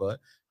at it, but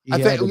I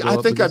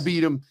think I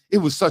beat him. It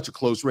was such a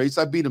close race.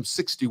 I beat him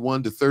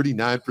 61 to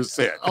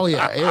 39%. Oh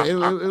yeah, it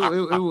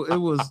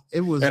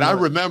was. And I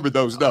remember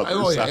those numbers.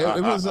 Oh yeah,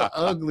 it was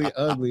ugly.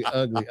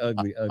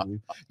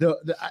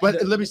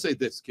 But let me say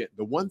this, Ken.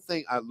 The one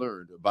thing I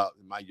learned about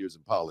in my years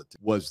in politics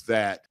was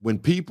that when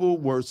people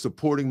were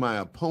supporting my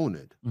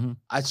opponent,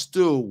 I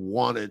still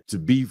wanted to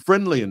be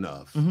friendly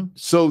enough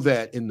so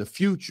that in the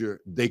future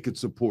they could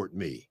support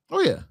me. Oh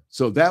yeah.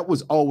 So that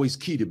was always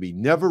key to me.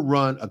 Never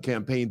run a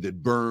campaign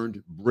that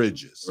burned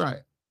bridges.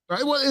 Right.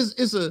 Well,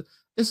 it's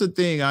a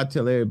thing I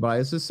tell everybody.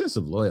 It's a sense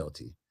of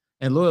loyalty,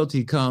 and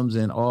loyalty comes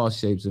in all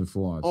shapes and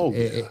forms. Oh,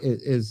 yeah.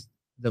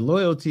 The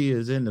loyalty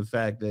is in the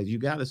fact that you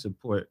got to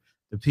support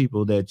the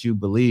people that you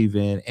believe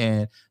in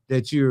and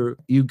that you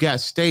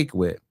got stake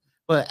with.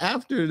 But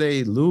after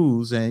they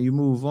lose and you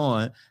move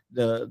on,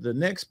 the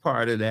next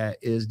part of that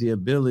is the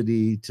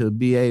ability to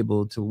be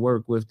able to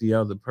work with the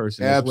other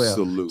person as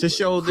well, to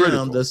show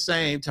them the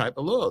same type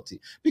of loyalty.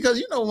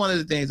 Because, one of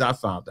the things I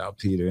found out,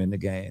 Peter, in the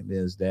game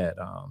is that,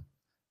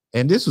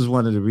 and this was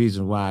one of the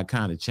reasons why I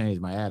kind of changed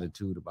my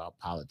attitude about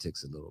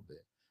politics a little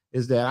bit,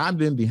 is that I've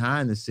been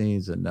behind the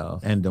scenes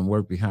enough and done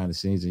work behind the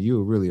scenes, and you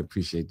will really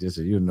appreciate this,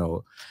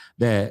 and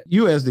that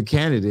you as the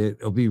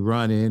candidate will be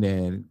running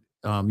and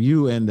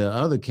you and the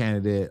other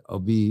candidate will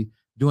be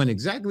doing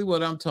exactly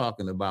what I'm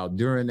talking about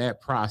during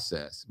that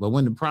process. But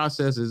when the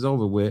process is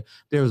over with,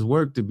 there's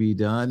work to be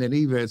done. And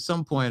either at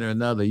some point or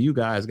another, you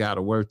guys got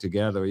to work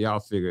together or y'all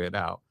figure it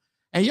out.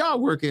 And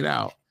y'all work it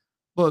out.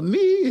 But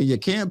me and your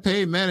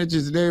campaign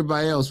managers and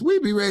everybody else, we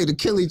be ready to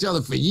kill each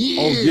other for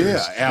years. Oh,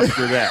 yeah,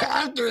 after that.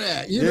 After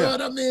that. You know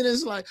what I mean?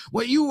 It's like,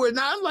 well, you were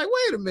not. I'm like,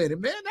 wait a minute,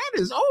 man.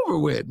 That is over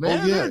with, man.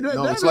 Oh,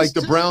 yeah. It's like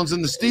the Browns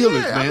and the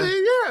Steelers, man.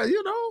 I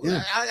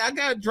mean, I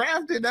got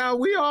drafted now.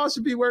 We all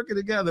should be working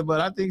together. But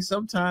I think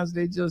sometimes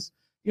they just,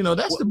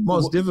 that's the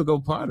most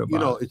difficult part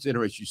about it. It's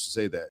interesting you should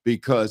say that,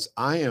 because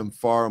I am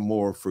far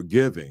more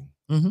forgiving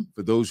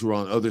for those who are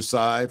on the other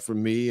side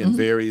from me in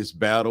various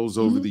battles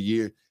over the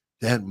year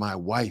than my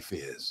wife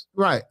is.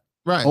 Right.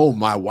 Right. Oh,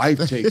 my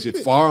wife takes it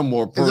far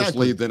more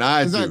personally than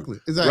I do.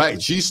 Exactly.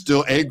 Right. She's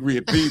still angry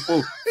at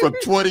people from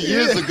 20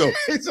 years ago.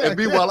 And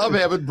meanwhile, I'm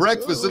having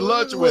breakfast and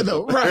lunch with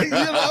them. Right. You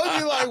know,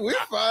 you're like, we're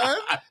fine.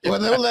 Well,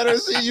 they'll let her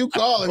see you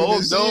calling.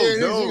 Oh,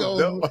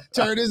 no.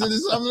 Turn this into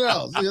something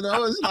else. You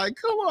know, it's like,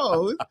 come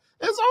on.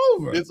 It's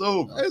over. It's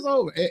over. It's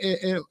over.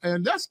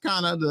 And that's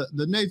kind of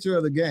the nature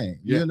of the game.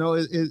 Yeah. You know,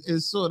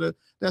 it's sort of,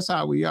 that's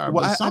how we are.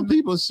 Well, but some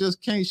people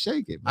just can't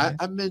shake it, man.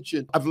 I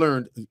mentioned, I've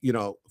learned, you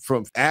know,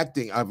 from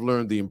acting, I've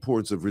learned the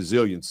importance of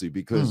resiliency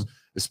because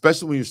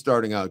especially when you're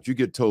starting out, you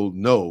get told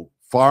no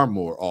far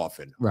more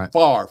often. Right.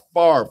 Far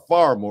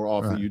more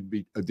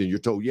often than you're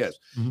told yes.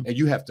 And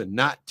you have to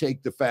not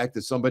take the fact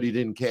that somebody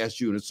didn't cast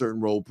you in a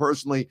certain role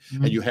personally,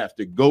 and you have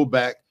to go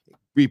back,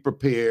 be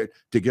prepared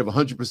to give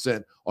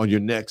 100% on your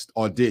next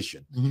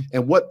audition.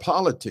 And what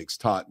politics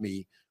taught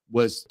me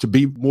was to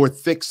be more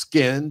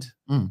thick-skinned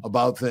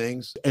about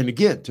things. And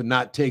again, to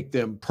not take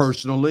them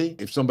personally.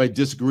 If somebody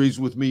disagrees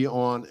with me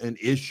on an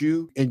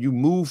issue, and you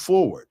move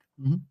forward.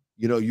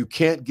 You know, you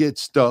can't get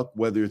stuck,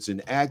 whether it's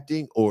in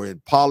acting or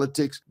in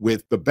politics,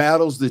 with the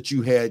battles that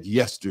you had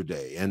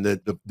yesterday and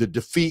the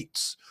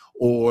defeats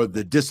or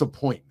the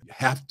disappointment. You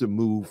have to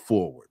move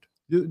forward.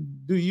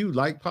 Do you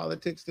like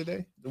politics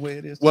today, the way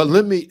it is today? Well,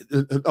 let me,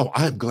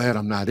 I'm glad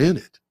I'm not in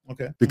it.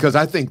 Okay. Because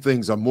I think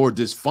things are more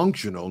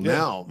dysfunctional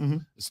now,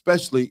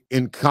 especially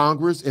in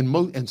Congress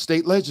and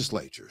state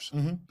legislatures.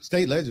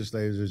 State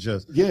legislators are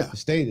just, the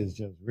state is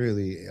just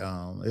really,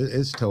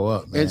 it's toe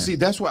up, man. And see,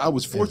 that's why I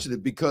was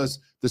fortunate because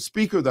the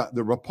speaker,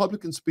 the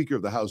Republican Speaker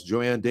of the House,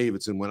 Joanne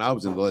Davidson, when I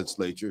was in the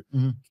legislature,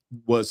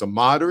 was a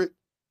moderate,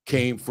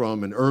 came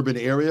from an urban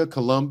area,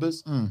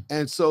 Columbus.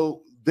 And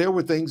so there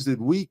were things that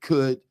we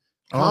could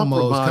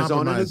compromise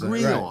on and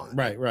agree on.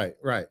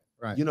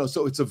 Right. You know,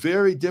 so it's a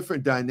very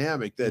different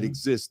dynamic that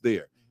exists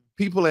there.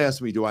 People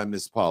ask me, do I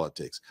miss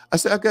politics? I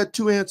said, I've got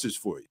two answers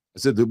for you. I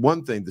said, the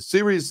one thing,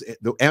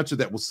 the answer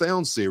that will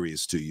sound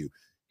serious to you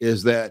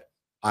is that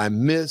I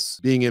miss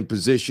being in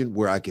position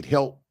where I could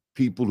help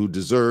people who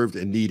deserved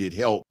and needed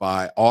help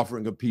by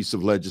offering a piece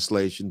of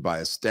legislation, by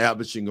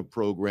establishing a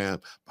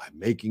program, by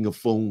making a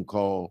phone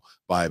call,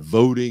 by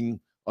voting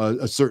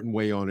a certain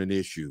way on an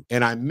issue.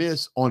 And I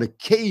miss, on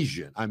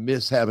occasion,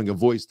 having a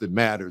voice that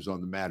matters on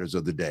the matters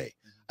of the day.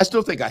 I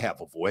still think I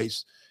have a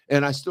voice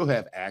and I still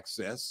have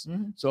access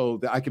so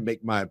that I can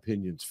make my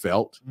opinions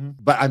felt.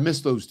 But I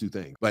miss those two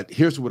things. But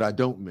here's what I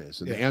don't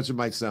miss. And the answer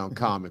might sound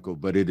comical,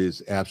 but it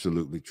is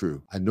absolutely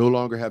true. I no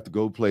longer have to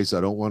go a place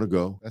I don't want to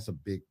go. That's a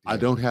big deal. I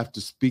don't have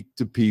to speak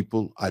to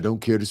people I don't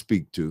care to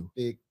speak to.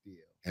 Big deal.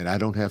 And I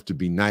don't have to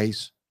be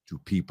nice to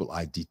people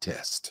I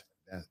detest.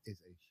 That is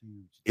a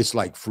huge. It's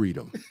like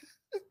freedom.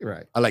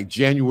 Right. I like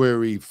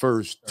January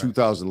 1st,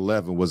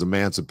 2011 was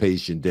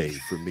Emancipation Day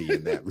for me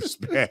in that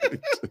respect.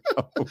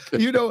 Okay.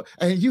 You know,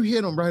 and you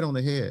hit them right on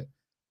the head.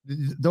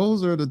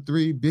 Those are the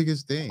three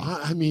biggest things.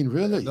 I mean,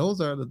 really?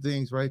 Those are the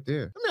things right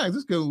there. I mean,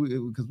 just go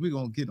because we're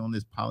going to get on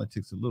this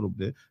politics a little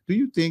bit. Do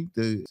you think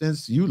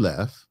since you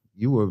left,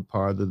 you were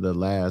part of the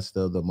last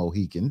of the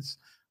Mohicans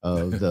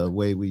of the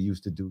way we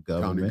used to do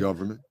government? County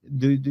government.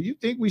 Do you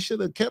think we should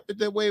have kept it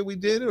that way we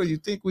did it, or you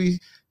think we?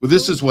 Well,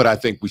 this is what I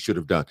think we should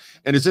have done.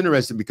 And it's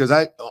interesting because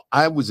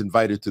I was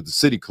invited to the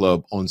City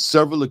Club on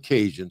several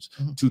occasions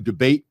to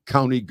debate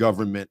county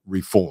government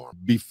reform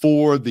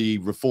before the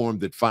reform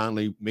that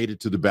finally made it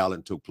to the ballot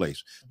and took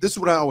place. This is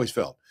what I always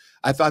felt.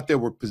 I thought there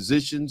were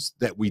positions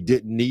that we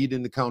didn't need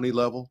in the county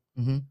level.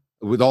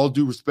 With all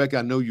due respect,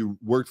 I know you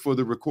worked for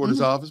the recorder's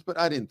office, but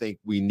I didn't think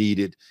we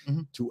needed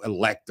to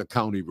elect a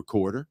county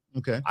recorder.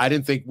 Okay. I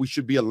didn't think we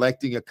should be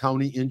electing a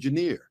county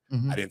engineer.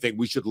 I didn't think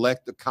we should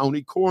elect a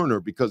county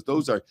coroner because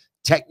those are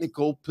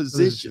technical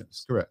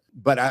positions. Correct.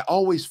 But I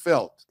always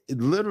felt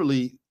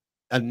literally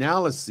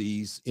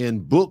analyses in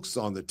books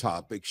on the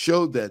topic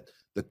showed that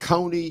the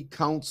county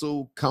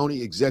council,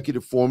 county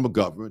executive form of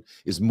government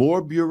is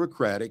more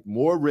bureaucratic,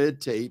 more red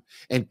tape,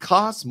 and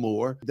costs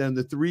more than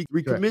the three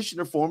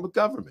commissioner form of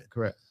government.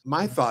 Correct.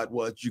 My thought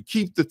was you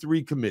keep the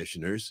three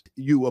commissioners,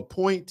 you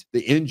appoint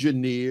the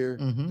engineer,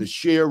 the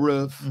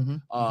sheriff,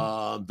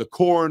 the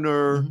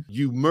coroner,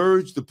 you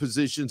merge the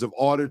positions of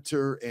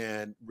auditor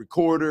and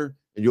recorder,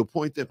 and you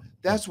appoint them.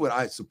 That's what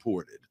I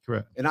supported.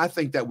 Correct. And I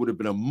think that would have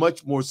been a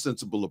much more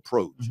sensible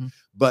approach.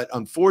 But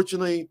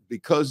unfortunately,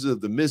 because of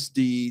the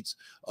misdeeds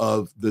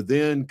of the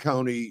then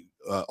county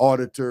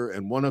auditor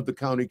and one of the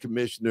county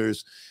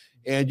commissioners,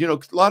 and, you know,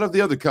 a lot of the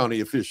other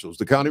county officials,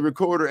 the county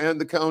recorder and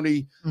the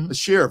county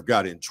sheriff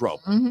got in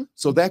trouble.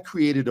 So that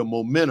created a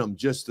momentum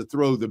just to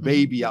throw the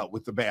baby out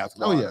with the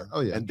bathwater.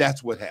 Oh, yeah. And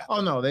that's what happened. Oh,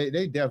 no, they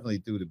definitely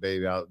threw the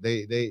baby out.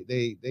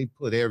 They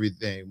put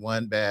everything,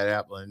 one bad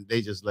apple, and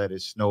they just let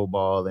it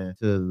snowball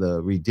into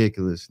the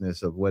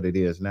ridiculousness of what it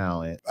is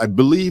now. And I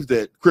believe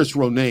that Chris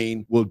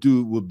Ronayne will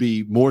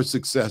be more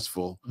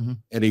successful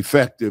and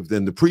effective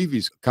than the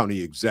previous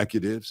county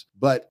executives.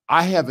 But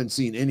I haven't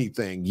seen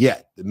anything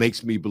yet that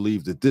makes me believe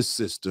that this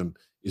system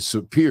is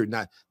superior,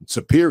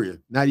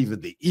 not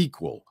even the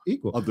equal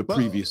of the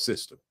previous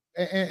system.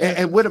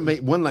 And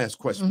one last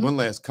question, one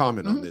last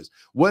comment on this.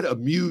 What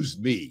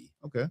amused me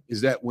Okay. is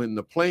that when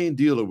the plain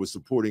dealer was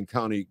supporting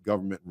county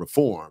government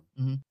reform,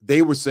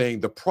 they were saying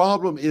the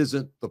problem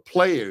isn't the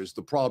players,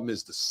 the problem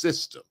is the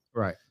system.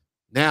 Right.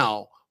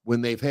 Now,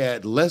 when they've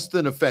had less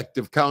than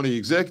effective county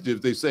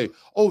executives, they say,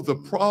 oh, the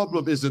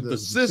problem isn't the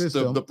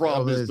system, the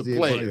problem is the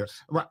players.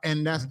 Right.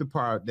 And that's the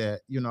part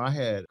that, I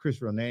had Chris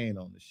Ronayne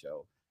on the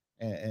show,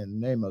 and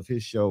the name of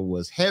his show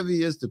was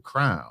Heavy as the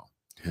Crown.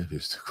 Heavy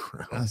as the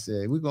Crown. I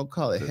said, we're going to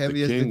call it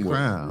Heavy as the the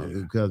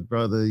Crown because,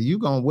 brother, you're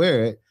going to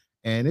wear it,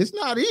 and it's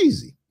not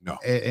easy. No.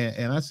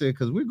 And I said,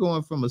 because we're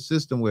going from a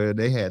system where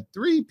they had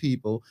 3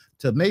 people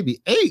to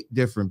maybe 8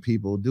 different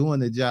people doing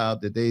the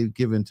job that they've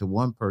given to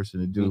one person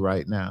to do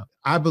right now.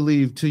 I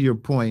believe, to your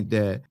point,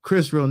 that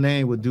Chris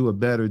Ronayne would do a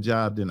better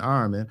job than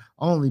Armin,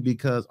 only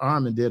because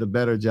Armin did a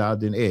better job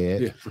than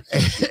Ed.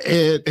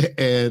 Yeah.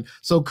 and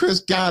so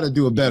Chris got to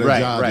do a better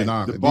job than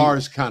Armin. The bar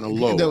is kind of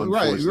low.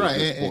 Right.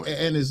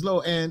 And it's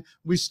low. And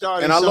we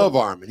started. And I love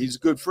Armin. He's a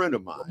good friend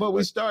of mine. But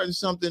we started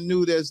something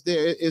new that's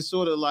there. It's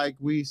sort of like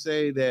we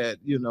say that,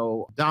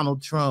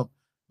 Donald Trump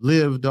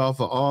lived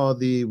off of all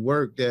the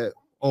work that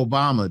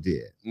Obama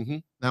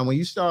did. Now, when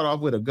you start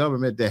off with a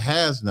government that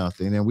has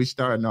nothing, and we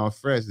starting off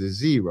fresh at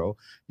 0,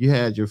 you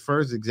had your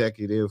first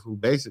executive who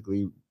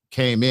basically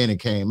came in and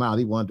came out.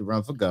 He wanted to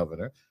run for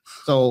governor.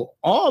 So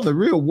all the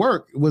real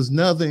work was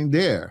nothing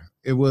there.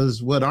 It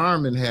was what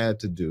Armin had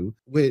to do,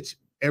 which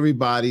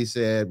everybody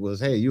said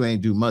was, hey, you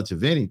ain't do much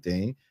of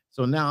anything.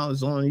 So now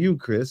it's on you,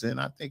 Chris.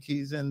 And I think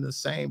he's in the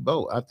same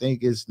boat. I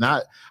think it's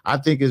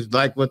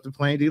like what the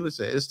plain dealer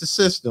said. It's the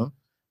system.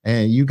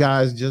 And you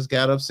guys just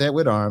got upset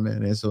with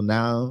Armin. And so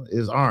now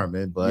it's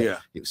Armin. But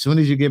as soon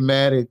as you get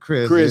mad at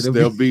Chris,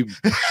 they'll be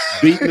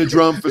beating the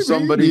drum for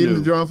somebody new. Beating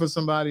the drum for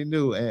somebody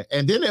new.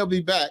 And then they'll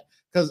be back.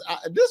 Because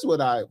this is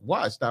what I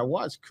watched. I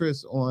watched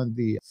Chris on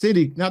the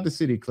not the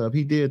City Club.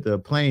 He did the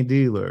Plain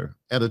Dealer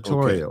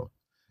editorial. Okay.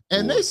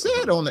 And they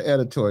said on the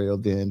editorial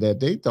then that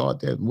they thought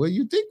that, well,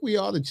 you think we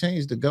ought to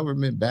change the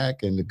government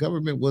back, and the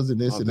government wasn't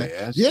this and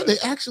that. Yeah, they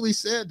actually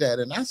said that.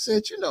 And I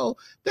said,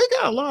 they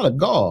got a lot of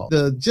gall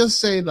to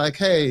just say like,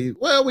 hey,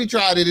 well, we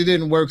tried it. It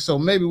didn't work. So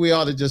maybe we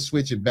ought to just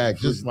switch it back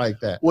just like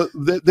that. Well,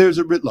 there's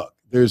a look.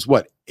 There's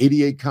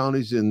 88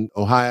 counties in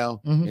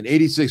Ohio, and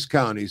 86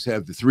 counties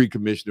have the 3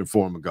 commissioner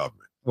form of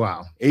government.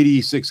 Wow.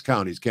 86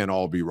 counties can't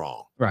all be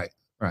wrong. Right.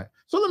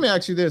 So let me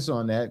ask you this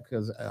on that,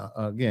 because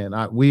again,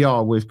 we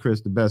all wish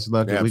Chris the best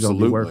luck, and we're going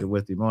to be working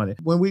with him on it.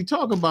 When we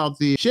talk about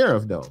the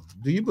sheriff, though,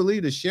 do you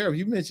believe the sheriff?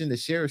 You mentioned the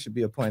sheriff should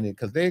be appointed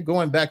because they're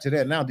going back to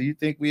that now. Do you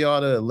think we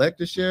ought to elect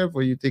the sheriff,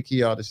 or you think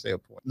he ought to stay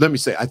appointed? Let me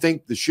say, I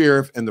think the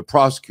sheriff and the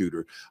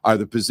prosecutor are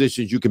the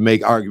positions you can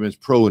make arguments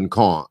pro and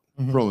con,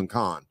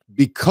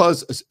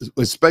 because,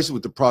 especially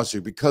with the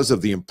prosecutor, because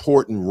of the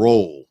important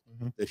role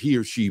that he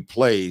or she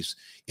plays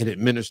in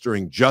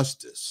administering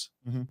justice.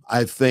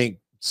 I think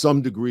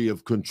some degree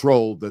of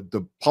control that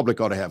the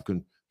public ought to have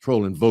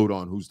control and vote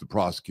on who's the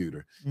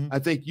prosecutor. I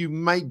think you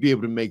might be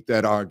able to make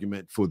that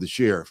argument for the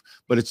sheriff,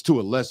 but it's to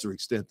a lesser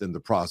extent than the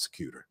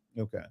prosecutor.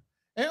 Okay.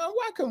 And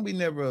why come we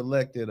never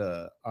elected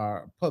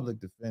our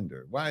public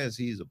defender? Why is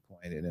he's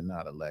appointed and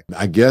not elected?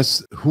 I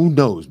guess, who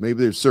knows?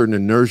 Maybe there's certain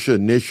inertia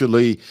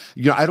initially.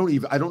 I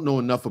don't know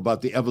enough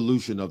about the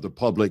evolution of the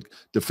public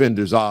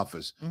defender's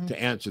office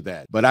to answer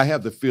that. But I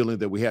have the feeling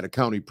that we had a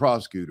county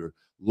prosecutor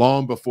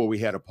long before we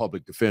had a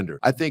public defender.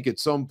 I think at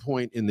some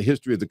point in the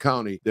history of the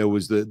county, there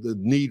was the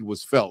need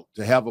was felt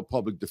to have a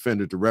public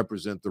defender to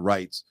represent the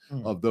rights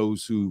of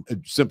those who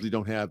simply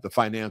don't have the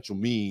financial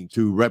means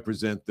to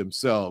represent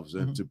themselves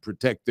and to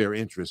protect their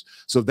interests.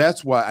 So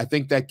that's why I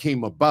think that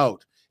came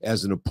about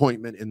as an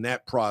appointment in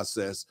that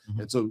process.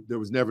 And so there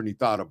was never any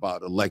thought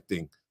about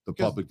electing the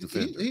public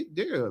defender.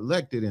 They're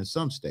elected in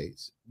some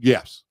states.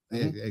 Yes.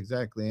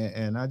 Exactly.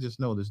 And I just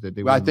noticed that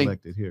they weren't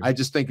elected here. I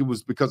just think it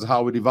was because of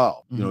how it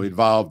evolved.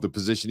 The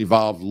position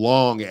evolved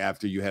long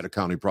after you had a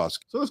county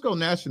prosecutor. So let's go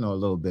national a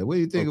little bit. What do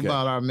you think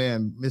about our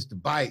man, Mr.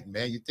 Biden,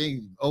 man? You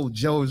think old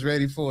Joe's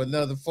ready for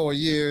another 4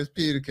 years?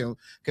 Peter, can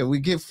we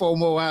get 4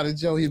 more out of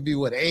Joe? He'll be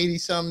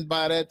 80-something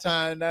by that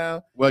time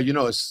now?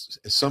 Well, as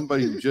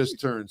somebody who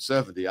just turned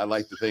 70, I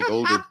like to think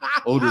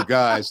older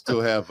guys still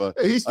have a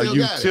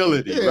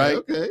utility, right?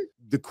 Okay.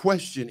 The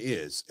question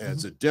is,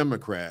 as a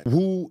Democrat,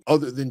 who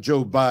other than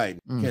Joe Biden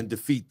can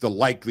defeat the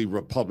likely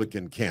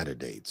Republican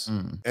candidates?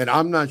 And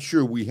I'm not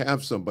sure we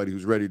have somebody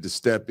who's ready to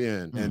step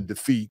in and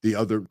defeat the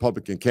other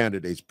Republican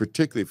candidates,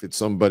 particularly if it's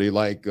somebody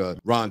like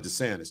Ron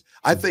DeSantis.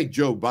 I think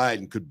Joe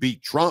Biden could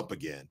beat Trump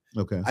again.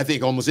 Okay. I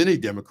think almost any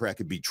Democrat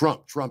could beat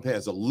Trump. Trump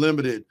has a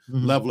limited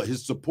level.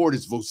 His support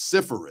is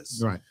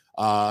vociferous. Right.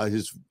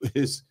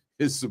 His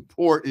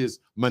support is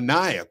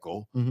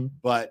maniacal,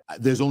 but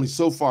there's only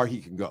so far he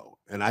can go.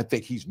 And I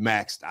think he's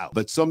maxed out.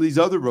 But some of these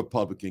other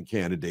Republican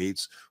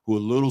candidates who are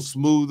a little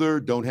smoother,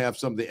 don't have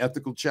some of the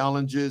ethical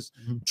challenges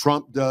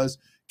Trump does,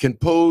 can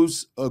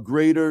pose a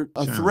greater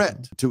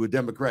threat to a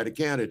Democratic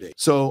candidate.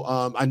 So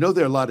I know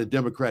there are a lot of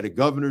Democratic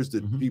governors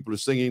that people are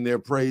singing their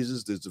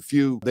praises. There's a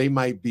few. They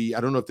might be,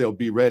 I don't know if they'll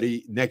be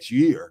ready next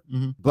year,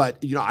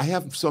 but, you know, I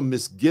have some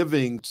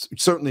misgivings.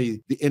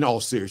 Certainly, in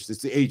all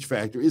seriousness, the age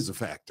factor is a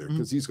factor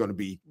because he's going to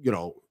be, you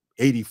know,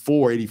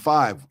 84,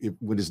 85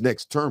 when his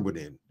next term would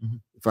end,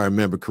 if I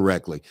remember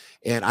correctly.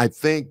 And I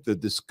think the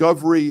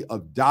discovery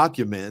of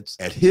documents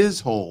at his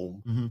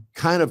home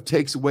kind of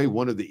takes away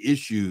one of the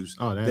issues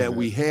that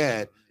we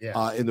had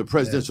in the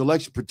presidential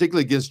election,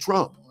 particularly against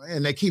Trump.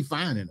 And they keep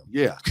finding them.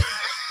 Yeah.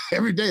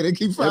 Every day they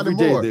keep finding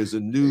more. Every day more. there's a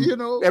new, you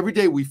know, every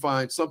day we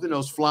find something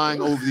else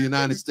flying over the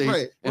United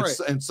States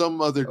and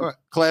some other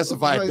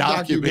classified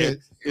document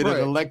in an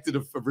elected,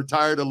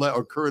 retired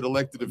or current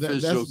elected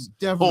officials.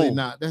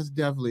 That's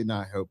definitely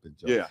not helping,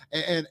 Joe. Yeah.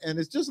 And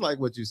it's just like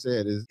what you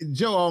said, is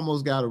Joe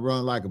almost got to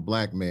run like a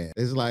black man.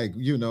 It's like,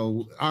 you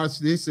know,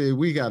 they say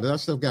our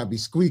stuff got to be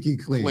squeaky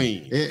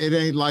clean. It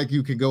ain't like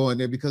you can go in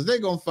there because they're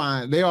going to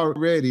find, they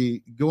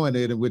already going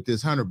in with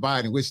this Hunter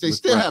Biden, which they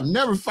still have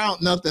never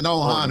found nothing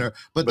on Hunter,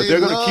 but they're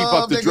going to keep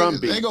up the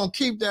drumbeat. They're going to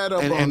keep that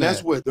up. And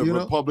that's what the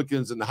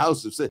Republicans in the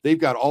House have said. They've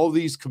got all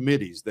these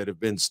committees that have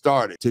been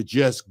started to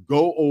just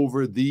go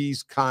over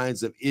these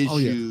kinds of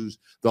issues,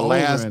 the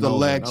last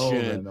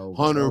election,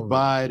 Hunter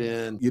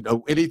Biden, you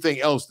know,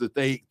 anything else that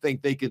they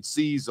think they can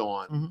seize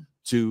on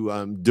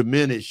to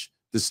diminish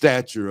the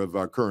stature of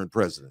our current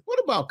president. What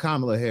about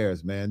Kamala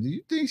Harris, man? Do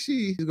you think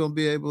she's going to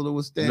be able to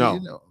withstand?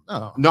 No.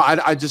 No,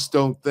 I just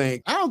don't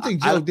think. I don't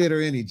think Joe did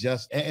her any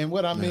justice. And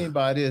what I mean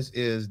by this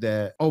is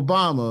that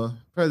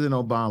President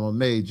Obama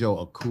made Joe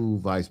a cool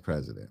vice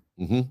president.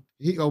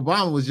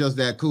 Obama was just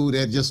that cool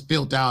that just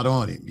spilt out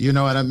on him. You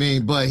know what I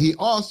mean? But he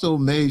also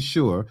made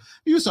sure,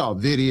 you saw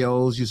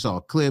videos, you saw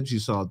clips, you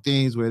saw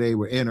things where they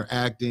were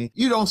interacting.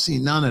 You don't see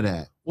none of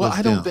that. Well,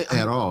 I don't think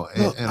at all.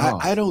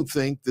 I don't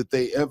think that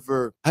they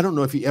ever, I don't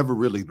know if he ever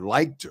really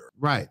liked her.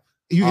 Right.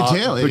 You can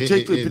tell,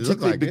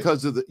 particularly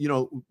because of the, you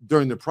know,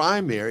 during the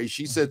primary,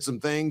 she said some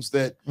things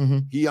that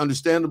he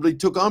understandably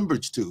took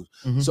umbrage to.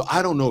 So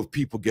I don't know if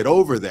people get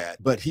over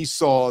that, but he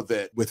saw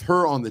that with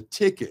her on the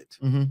ticket,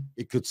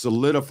 it could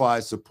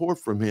solidify support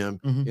from him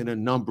in a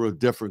number of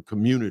different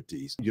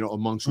communities, you know,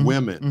 amongst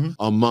women,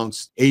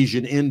 amongst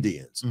Asian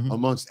Indians,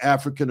 amongst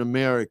African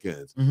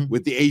Americans,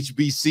 with the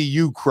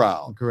HBCU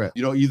crowd. Correct.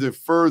 You know, either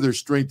further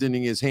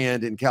strengthening his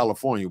hand in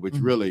California, which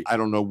really, I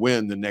don't know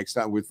when the next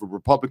time, with a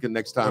Republican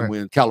next time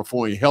when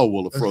California hell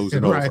will have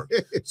frozen over.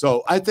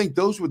 So I think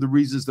those were the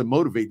reasons that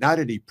motivate, not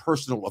any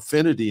personal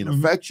affinity and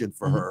affection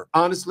for her.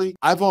 Honestly,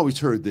 I've always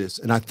heard this,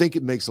 and I think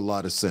it makes a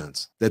lot of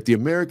sense, that the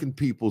American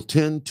people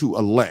tend to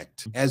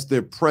elect as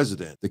their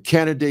president the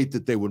candidate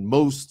that they would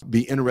most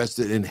be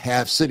interested in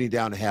sitting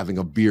down and having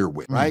a beer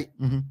with, right?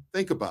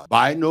 Think about it.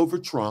 Biden over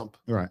Trump,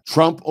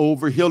 Trump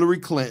over Hillary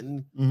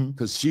Clinton,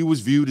 because she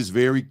was viewed as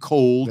very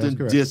cold and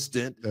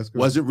distant,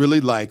 wasn't really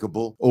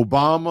likable.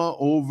 Obama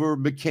over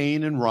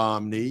McCain and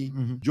Romney.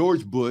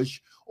 George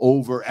Bush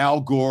over Al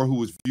Gore, who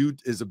was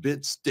viewed as a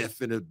bit stiff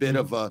and a bit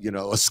of a, you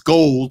know, a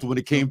scold when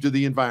it came to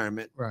the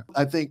environment.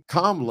 I think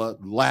Kamala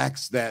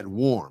lacks that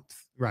warmth.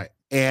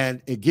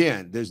 And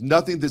again, there's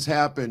nothing that's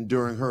happened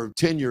during her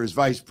tenure as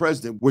vice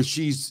president where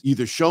she's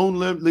either shown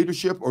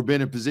leadership or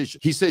been in position.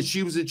 He said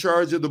she was in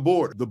charge of the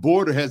border. The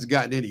border hasn't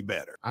gotten any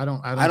better. I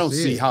don't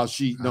see how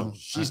she's not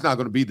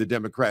going to be the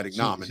Democratic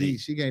nominee.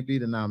 She can't be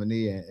the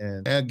nominee.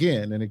 And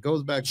again, and it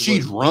goes back to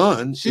she'd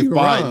run if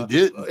Biden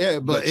didn't. Yeah,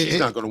 but she's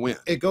not going to win.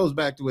 It goes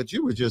back to what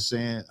you were just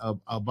saying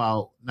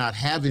about not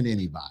having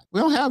anybody.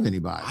 We don't have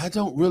anybody. I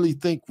don't really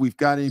think we've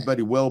got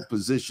anybody well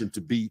positioned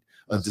to beat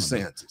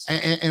DeSantis.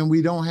 And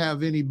we don't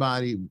have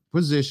anybody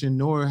positioned,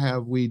 nor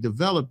have we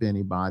developed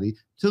anybody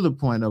to the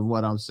point of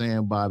what I'm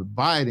saying by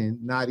Biden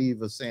not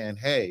even saying,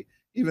 hey,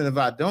 even if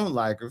I don't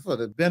like her, for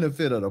the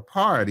benefit of the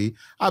party,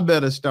 I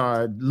better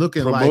start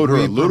looking like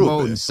we're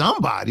promoting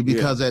somebody,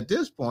 because at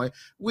this point,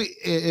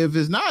 if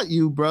it's not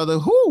you, brother,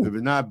 who? If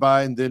it's not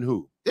Biden, then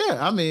who?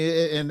 Yeah, I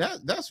mean, and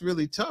that's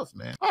really tough,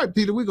 man. All right,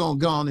 Peter, we're going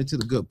to go on into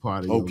the good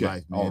part of your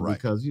life, man. All right.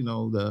 Because, you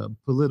know, the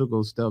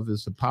political stuff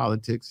is the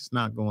politics. It's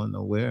not going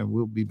nowhere, and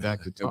we'll be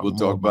back to talk we'll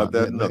talk about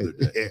that another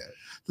day. Yeah.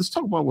 Let's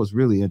talk about what's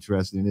really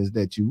interesting is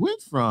that you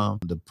went from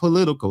the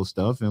political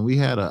stuff, and we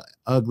had an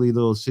ugly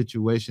little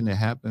situation that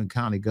happened in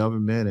county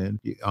government,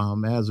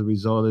 and as a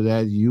result of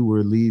that, you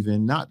were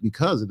leaving, not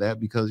because of that,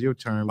 because your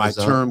term My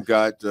term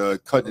got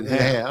cut in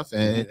half,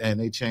 and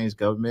they changed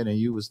government, and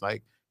you was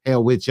like,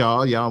 hell with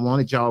y'all. Y'all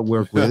wanted y'all to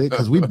work with it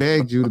because we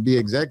begged you to be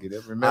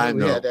executive.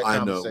 Remember, we had that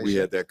conversation. I know. We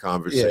had that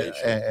conversation.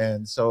 Yeah,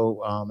 and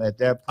so at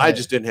that point, I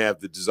just didn't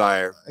have the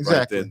desire,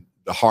 right then,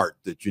 the heart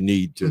that you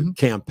need to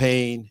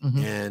campaign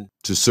and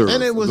to serve.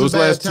 And it was those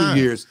last 2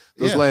 years.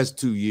 Those last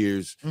 2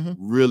 years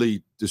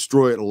really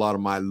destroyed a lot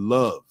of my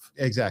love.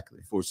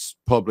 For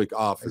public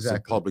office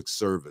and public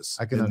service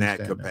in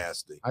that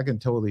capacity. I can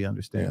totally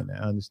understand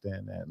that. I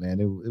understand that, man.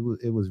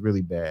 It was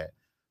really bad.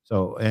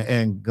 So,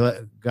 and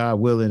God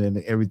willing, and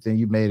everything,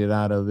 you made it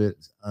out of it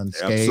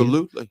unscathed.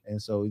 Absolutely.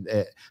 And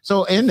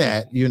so in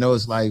that, you know,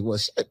 it's like, well,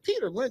 shit,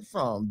 Peter went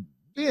from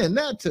being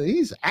that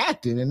he's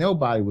acting, and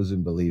nobody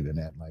wasn't believing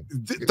that. Like,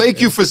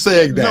 thank you for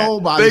saying that.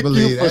 Nobody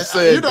believed that.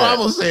 Saying you know, that. I'm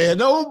gonna say it.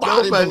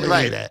 Nobody believed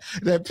right.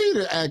 that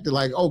Peter acted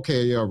like,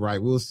 okay, you're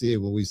right. We'll see it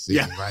when we see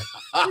it, right?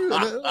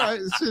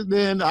 Right. So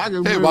then I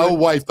can. Hey, my old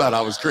wife thought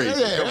I was crazy.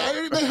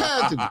 Yeah, they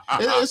had to be.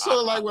 It's sort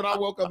of like when I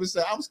woke up and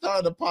said, "I'm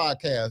starting a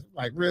podcast."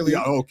 Like, really?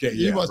 Yeah, okay.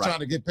 You must trying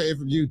to get paid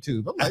from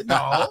YouTube. I'm like,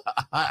 no,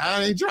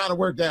 I ain't trying to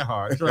work that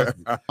hard. Trust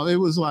me. It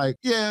was like,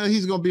 yeah,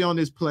 he's gonna be on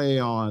this play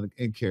on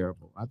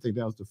Incurable. I think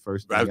that was the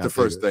first thing. That's the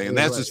first thing, and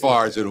that's as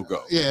far as it'll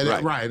go. Yeah,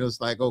 right. It was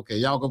like, okay,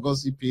 y'all gonna go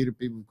see Peter.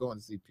 People going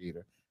to see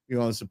Peter. You're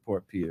going to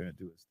support Peter and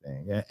do his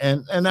thing.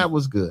 And that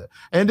was good.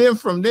 And then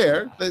from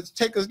there, let's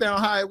take us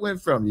down how it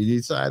went from you. You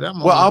decided,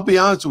 I'll be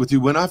honest with you.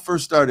 When I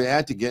first started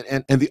acting,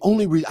 and the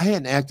only reason I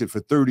hadn't acted for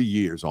 30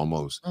 years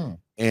almost.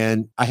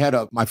 And I had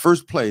my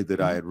first play that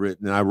I had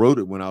written, and I wrote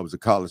it when I was a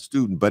college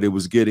student, but I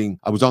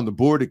was on the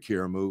board at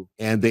Karamu,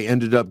 and they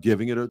ended up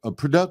giving it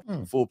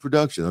a full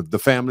production of The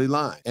Family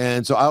Line.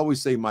 And so I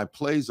always say my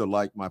plays are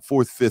like my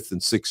fourth, fifth,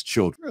 and sixth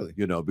children, really?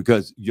 You know,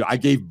 because I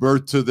gave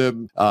birth to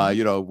them,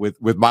 you know,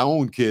 with my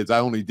own kids. I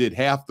only did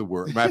half the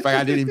work. Matter of fact,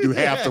 I didn't even do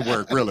half the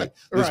work, really.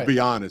 Let's be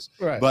honest.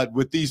 Right. But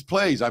with these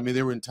plays, I mean,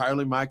 they were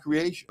entirely my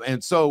creation.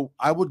 And so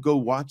I would go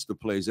watch the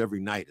plays every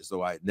night as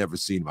though I had never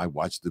seen them. I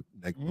watched the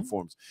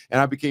performance. And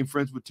I became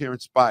friends with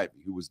Terrence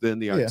Spivey, who was then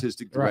the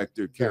artistic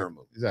director at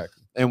Karamu.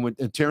 Exactly.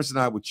 And Terrence and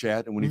I would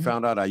chat, and when he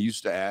found out I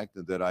used to act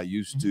and that I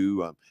used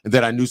to, and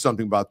that I knew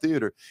something about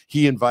theater,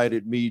 he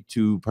invited me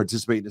to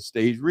participate in a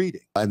stage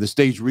reading. And the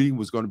stage reading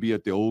was going to be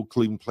at the old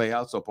Cleveland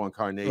Playhouse up on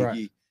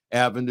Carnegie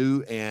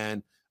Avenue,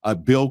 and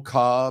Bill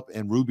Cobb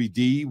and Ruby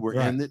Dee were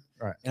in it.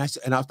 Right.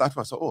 And I thought to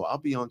myself, oh, I'll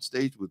be on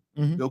stage with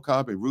Bill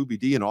Cobb and Ruby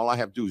Dee, and all I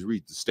have to do is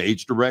read the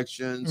stage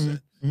directions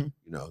and, you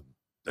know,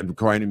 and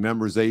require any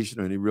memorization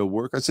or any real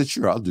work. I said,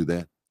 sure, I'll do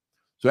that.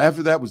 So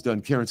after that was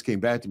done, Terrence came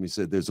back to me and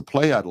said, there's a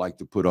play I'd like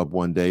to put up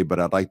one day, but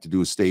I'd like to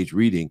do a stage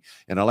reading,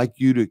 and I'd like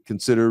you to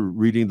consider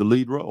reading the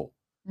lead role.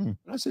 And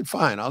I said,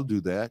 fine, I'll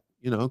do that,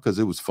 you know, because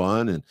it was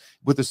fun. And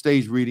with the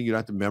stage reading, you don't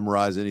have to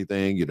memorize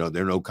anything. You know,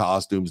 there are no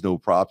costumes, no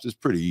props. It's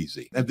pretty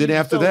easy. And then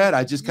after that,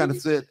 I just kind of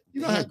said,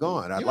 yeah, go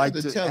on. I'd like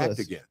to act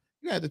again.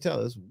 You had to tell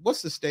us,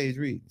 what's the stage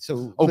reading?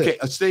 So okay,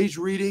 a stage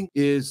reading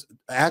is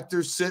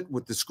actors sit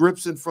with the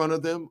scripts in front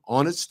of them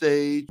on a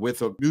stage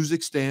with a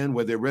music stand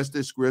where they rest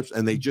their scripts,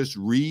 and they just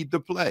read the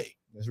play.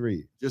 Let's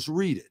read. Just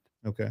read it.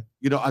 Okay.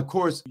 You know, of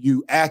course,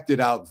 you act it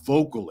out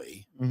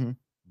vocally,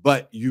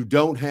 but you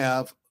don't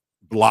have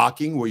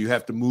blocking where you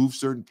have to move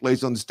certain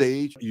places on the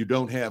stage. You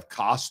don't have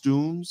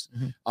costumes.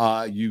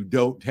 You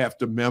don't have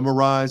to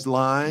memorize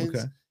lines.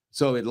 Okay.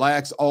 So it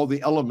lacks all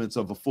the elements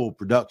of a full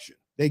production.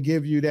 They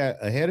give you that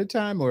ahead of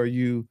time, or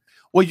you?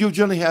 Well, you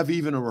generally have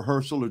even a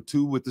rehearsal or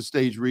two with the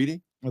stage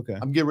reading. Okay.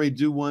 I'm getting ready to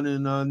do one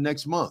in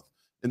next month.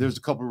 And there's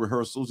a couple of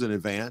rehearsals in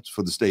advance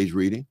for the stage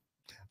reading.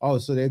 Oh,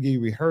 so they'll give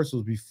you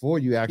rehearsals before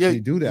you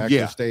actually do the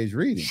actual stage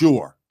reading.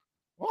 Sure.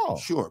 Oh,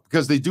 sure.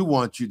 Because they do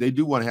want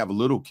to have a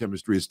little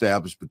chemistry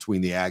established between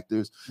the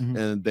actors,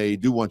 and they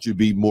do want you to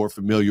be more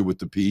familiar with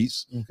the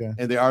piece. Okay.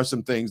 And there are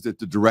some things that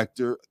the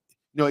director,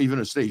 you know, even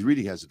a stage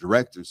reading has a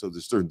director, so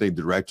there's certain things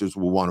the directors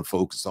will want to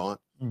focus on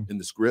in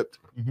the script.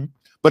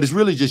 But it's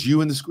really just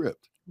you in the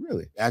script.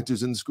 Really?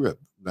 Actors in the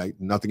script, right?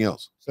 Nothing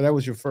else. So that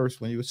was your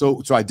first when you were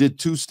so I did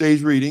 2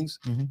 stage readings,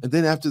 and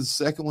then after the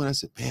second one, I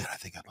said, man, I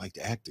think I'd like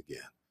to act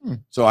again.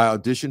 So I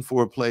auditioned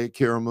for a play at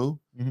Karamu,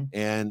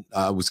 and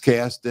I was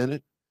cast in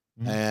it.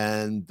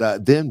 And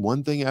then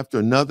one thing after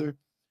another,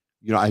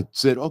 you know, I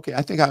said, okay,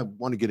 I think I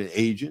want to get an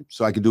agent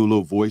so I can do a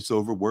little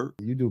voiceover work.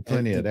 You do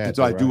plenty of that. And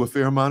so I do a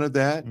fair amount of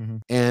that.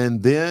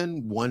 And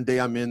then one day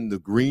I'm in the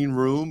green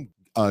room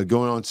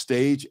going on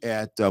stage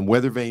at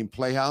Weathervane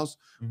Playhouse.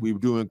 We were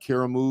doing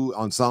Karamu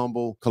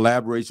Ensemble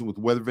collaboration with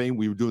Weathervane.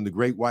 We were doing The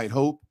Great White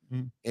Hope.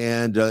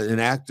 And an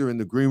actor in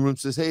the green room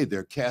says, hey,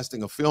 they're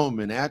casting a film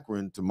in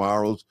Akron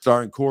tomorrow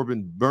starring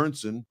Corbin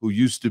Burnson, who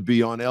used to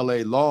be on LA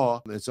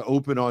Law. It's an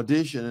open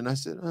audition. And I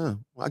said, well,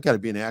 I got to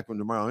be in Akron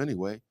tomorrow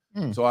anyway.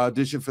 So I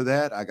auditioned for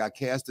that. I got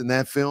cast in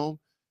that film.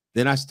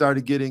 Then I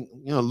started getting,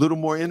 you know, a little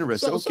more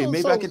interested.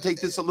 Maybe I can take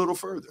this a little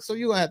further. So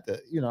you have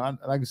to, you know,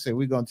 like I said,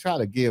 we're going to try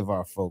to give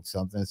our folks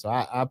something. So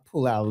I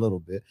pull out a little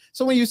bit.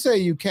 So when you say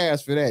you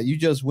cast for that, you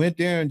just went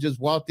there and just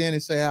walked in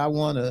and say, I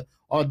want to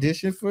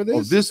audition for this?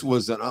 Oh, this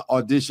was an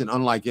audition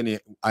unlike any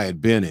I had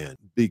been in,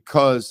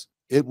 because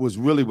it was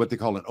really what they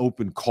call an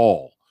open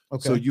call.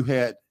 Okay. So you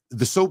had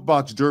the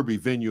Soapbox Derby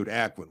venue at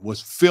Akron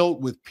was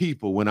filled with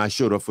people when I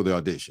showed up for the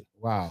audition.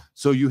 Wow.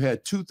 So you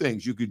had 2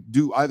 things. You could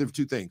do either of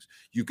 2 things.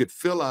 You could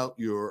fill out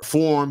your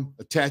form,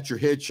 attach your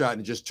headshot,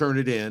 and just turn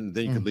it in, and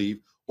then you could leave.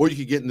 Or you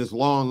could get in this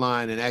long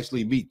line and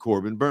actually meet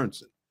Corbin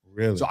Burnson.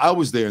 Really? So I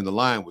was there, and the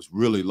line was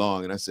really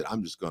long, and I said,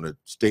 I'm just going to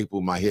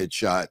staple my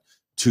headshot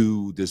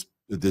to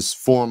this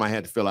form I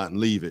had to fill out and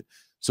leave it.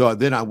 So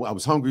then I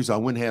was hungry, so I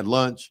went and had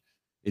lunch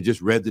and just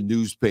read the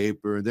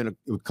newspaper. And then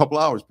a couple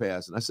hours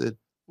passed, and I said,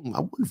 I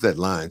wonder if that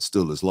line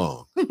still is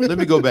long. Let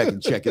me go back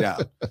and check it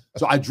out.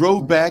 So I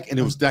drove back, and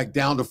it was like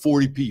down to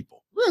 40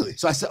 people. Really?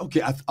 So I said,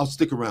 okay, I'll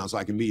stick around so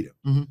I can meet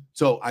him.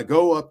 So I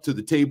go up to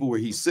the table where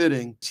he's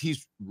sitting.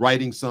 He's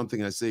writing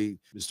something. I say,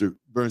 Mr.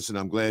 Bernstein,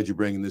 I'm glad you're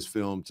bringing this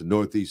film to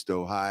Northeast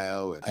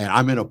Ohio. And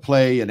I'm in a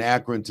play in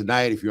Akron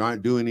tonight. If you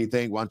aren't doing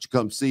anything, why don't you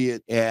come see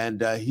it?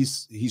 And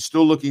he's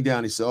still looking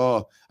down. He said,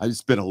 oh, I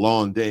just spent a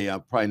long day. I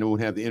probably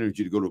won't have the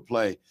energy to go to a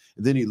play.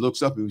 And then he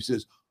looks up and he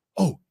says,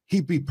 oh,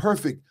 he'd be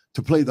perfect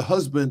to play the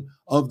husband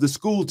of the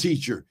school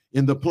teacher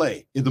in the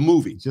play, in the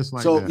movie. Just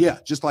like so, that. Yeah,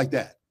 just like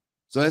that.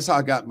 So that's how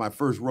I got my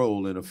first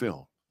role in a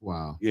film.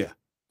 Wow. Yeah,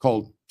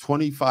 called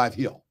 25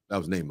 Hill. That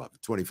was the name of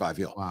it, 25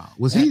 Hill. Wow.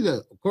 Was he in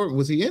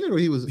it or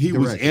he was He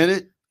was in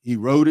it, he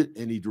wrote it,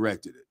 and he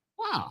directed it.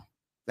 Wow.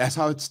 That's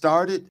how it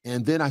started.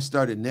 And then I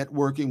started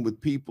networking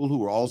with people who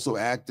were also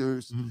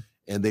actors.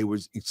 And they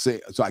would say,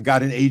 so I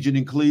got an agent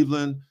in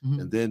Cleveland.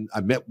 And then I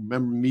remember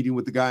meeting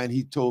with the guy, and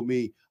he told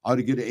me I ought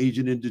to get an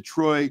agent in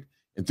Detroit.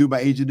 And through my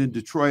agent in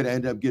Detroit, I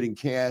ended up getting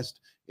cast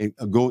and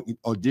going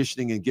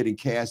auditioning and getting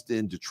cast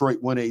in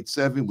Detroit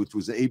 187, which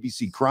was an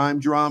ABC crime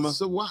drama.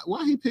 So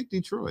why he picked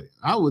Detroit?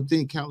 I would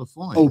think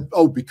California.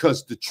 Oh,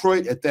 because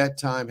Detroit at that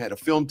time had a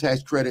film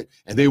tax credit,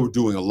 and they were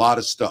doing a lot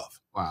of stuff.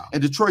 Wow.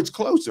 And Detroit's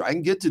closer. I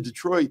can get to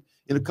Detroit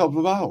in a couple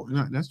of hours.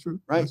 No, that's true.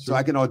 Right. That's so true.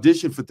 I can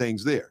audition for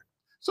things there.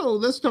 So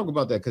let's talk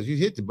about that, because you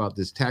hit about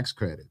this tax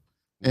credit.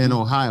 In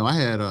Ohio, I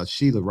had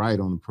Sheila Wright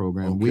on the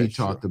program. We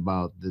talked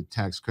about the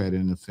tax credit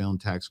and the film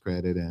tax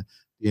credit and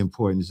the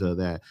importance of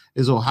that.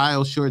 Is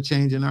Ohio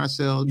shortchanging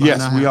ourselves?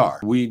 Yes, we are.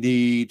 We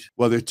need,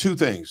 well, there are two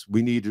things.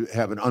 We need to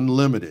have an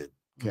unlimited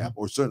cap,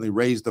 or certainly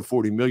raise the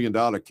 $40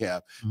 million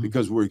cap,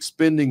 because we're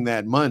expending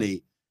that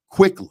money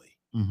quickly.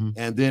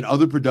 And then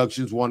other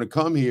productions want to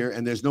come here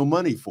and there's no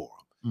money for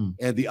them.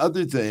 And the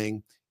other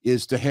thing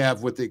is to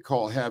have what they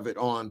call, have it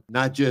on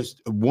not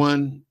just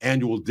one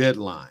annual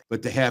deadline,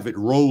 but to have it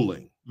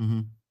rolling.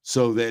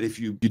 So that if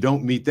you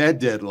don't meet that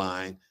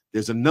deadline,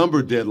 there's a number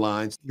of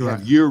deadlines,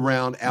 have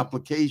year-round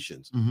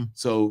applications.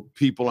 So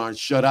people aren't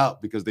shut out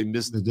because they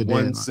missed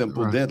one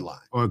simple deadline.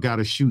 Or got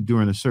to shoot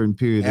during a certain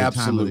period of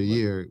time of the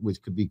year,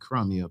 which could be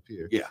crummy up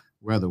here. Yeah.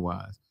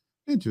 Weather-wise.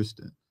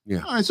 Interesting.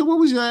 Yeah. All right. So what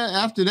was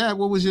after that?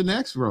 What was your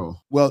next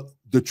role? Well,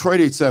 Detroit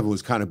 87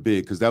 was kind of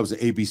big because that was an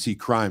ABC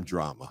crime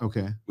drama.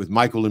 Okay. With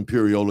Michael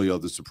Imperioli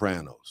of The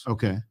Sopranos.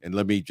 Okay. And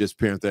let me just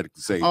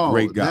parenthetically say,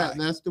 great guy.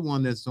 That's the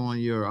one that's on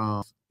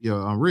your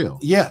reel.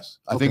 Yes.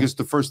 I think it's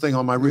the first thing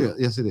on my reel.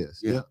 Yes, it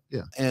is.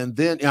 Yeah. And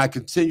then I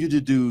continued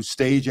to do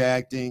stage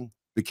acting,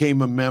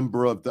 became a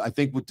member of I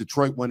think with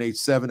Detroit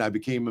 187, I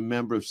became a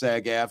member of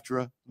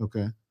SAG-AFTRA.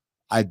 Okay.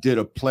 I did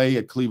a play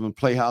at Cleveland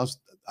Playhouse.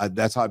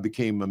 That's how I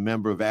became a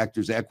member of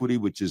Actors Equity,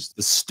 which is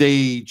the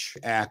stage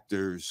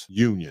actors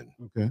union.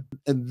 Okay.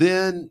 And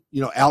then,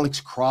 Alex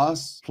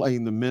Cross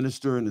playing the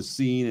minister in the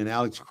scene, and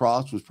Alex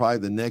Cross was probably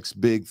the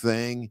next big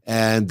thing.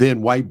 And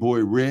then White Boy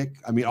Rick.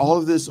 I mean, all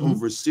of this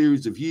over a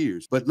series of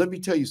years. But let me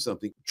tell you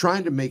something.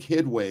 Trying to make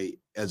headway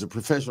as a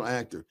professional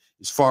actor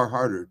is far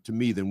harder to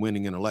me than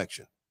winning an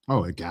election.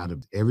 Oh, it got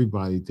to.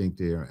 Everybody think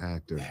they're an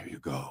actor. There you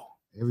go.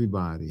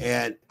 Everybody.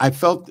 And I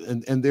felt,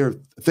 and there are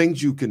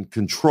things you can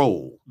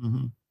control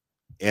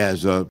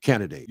as a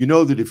candidate. You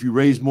know that if you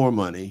raise more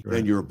money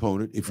than your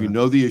opponent, if you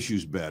know the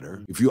issues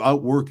better, if you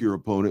outwork your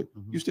opponent,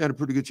 you stand a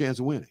pretty good chance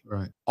of winning.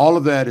 Right. All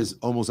of that is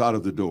almost out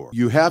of the door.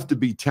 You have to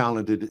be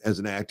talented as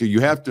an actor.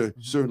 You have to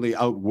certainly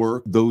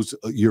outwork those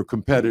your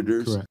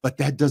competitors, but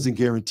that doesn't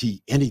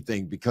guarantee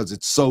anything because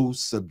it's so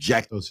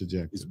subjective.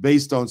 It's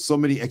based on so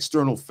many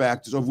external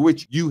factors of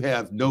which you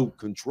have no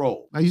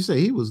control. Now you say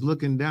he was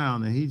looking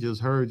down and he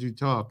just heard you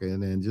talk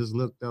and then just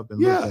looked up and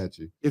looked at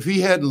you. If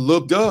he hadn't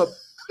looked up,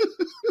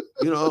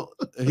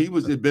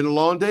 it'd been a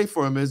long day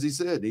for him, as he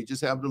said. He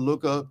just happened to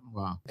look up.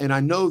 Wow. And I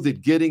know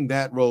that getting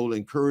that role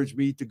encouraged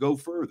me to go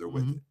further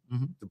with it,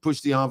 to push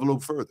the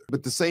envelope further.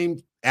 But the same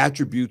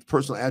attributes,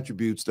 personal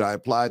attributes that I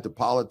applied to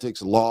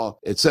politics, law,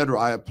 etc.,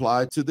 I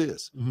applied to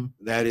this.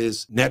 That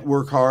is,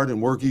 network hard and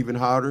work even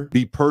harder.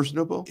 Be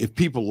personable. If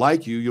people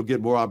like you, you'll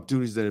get more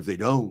opportunities than if they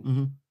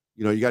don't.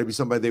 You got to be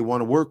somebody they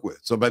want to work with,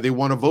 somebody they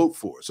want to vote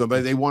for,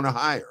 somebody they want to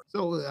hire.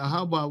 So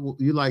how about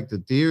you like the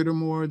theater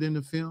more than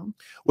the film?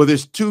 Well,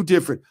 there's two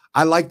different.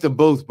 I like them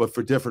both, but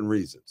for different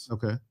reasons.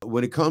 Okay.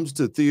 When it comes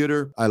to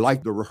theater, I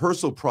like the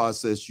rehearsal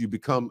process. You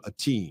become a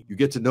team. You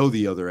get to know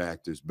the other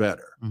actors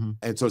better.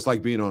 And so it's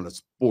like being on a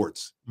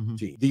sports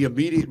team. The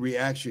immediate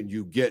reaction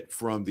you get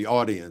from the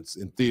audience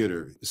in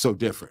theater is so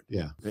different.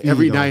 Yeah.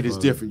 Every night is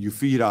different. You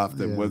feed off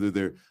them, whether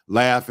they're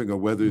laughing or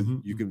whether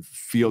you can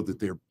feel that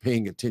they're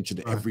paying attention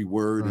to every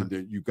word and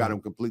that you've got them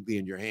completely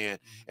in your hand.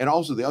 And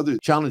also the other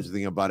challenging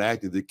thing about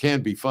acting, that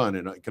can be fun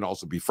and it can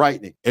also be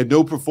frightening. And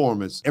no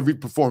performance, every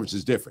performance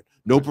is different.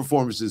 No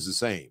performance is the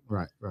same.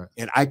 Right.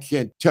 And I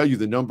can't tell you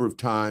the number of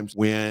times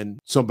when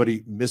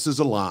somebody misses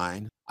a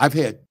line. I've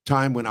had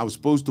time when I was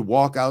supposed to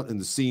walk out in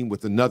the scene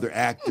with another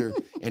actor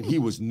and he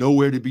was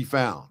nowhere to be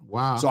found.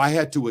 Wow. So I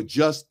had to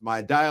adjust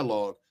my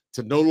dialogue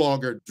to no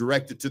longer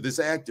direct it to this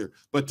actor,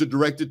 but to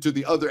direct it to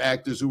the other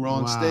actors who were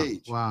on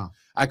stage. Wow.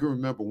 I can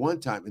remember one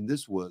time, and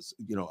this was,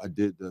 I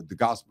did the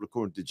Gospel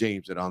According to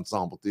James at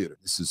Ensemble Theater.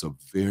 This is a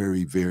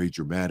very, very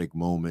dramatic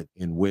moment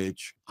in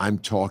which I'm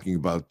talking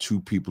about two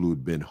people who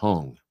had been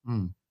hung.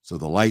 So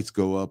the lights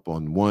go up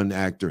on one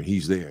actor and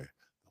he's there.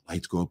 The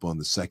lights go up on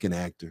the second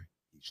actor.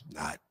 He's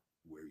not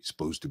where he's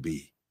supposed to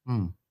be.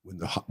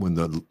 When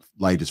the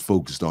light is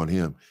focused on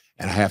him.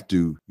 And I have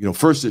to,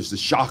 first there's the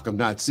shock of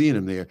not seeing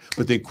him there,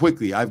 but then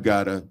quickly I've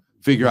got to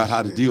figure out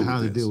how to deal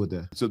with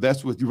that. So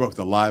that's what you wrote,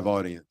 the live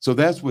audience. So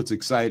that's what's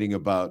exciting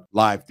about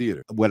live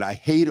theater. What I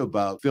hate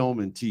about film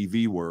and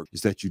TV work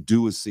is that you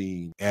do a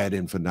scene ad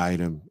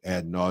infinitum,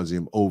 ad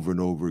nauseum, over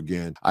and over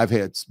again. I've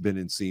been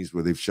in scenes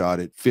where they've shot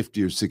it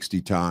 50 or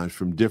 60 times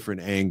from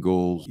different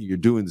angles. You're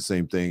doing the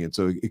same thing. And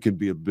so it can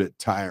be a bit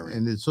tiring.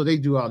 And so they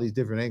do all these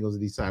different angles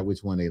and decide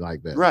which one they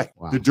like better. Right.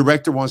 Wow. The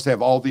director wants to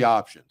have all the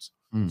options.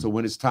 So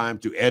when it's time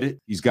to edit,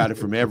 he's got it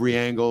from every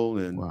angle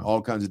and all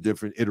kinds of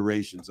different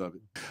iterations of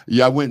it.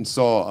 Yeah, I went and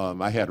saw,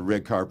 I had a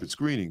red carpet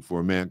screening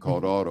for A Man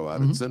Called Otto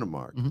out at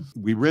Cinemark.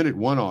 We rented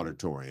one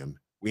auditorium.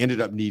 We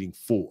ended up needing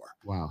 4.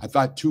 Wow. I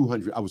thought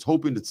 200. I was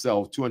hoping to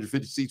sell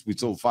 250 seats. We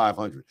sold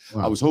 500.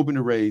 Wow. I was hoping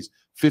to raise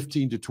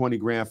 15 to 20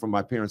 grand from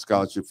my parents'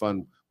 scholarship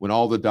fund. When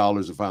all the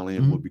dollars are finally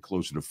in, we'll be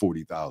closer to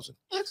 40,000.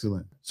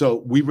 Excellent.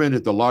 So we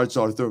rented the large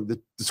auditorium.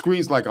 The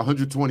screen's like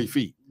 120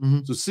 feet.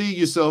 So see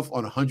yourself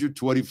on a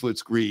 120-foot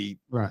screen.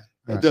 Right.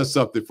 It does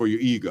something for your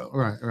ego.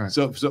 Right.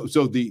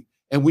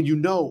 And when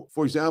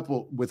for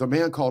example, with A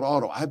Man Called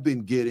Otto,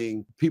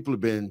 people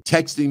have been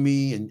texting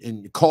me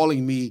and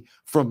calling me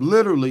from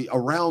literally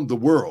around the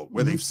world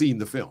where they've seen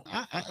the film.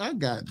 I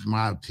got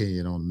my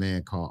opinion on A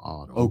Man Called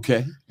Otto.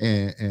 Okay.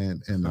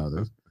 And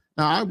others.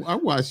 Now I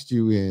watched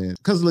you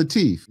because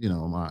Lateef,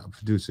 my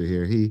producer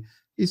here, he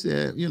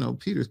said,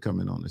 Peter's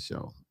coming on the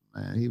show.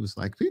 And he was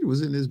like, Peter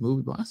was in this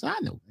movie, but I said, I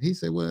know. He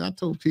said, well, I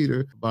told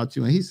Peter about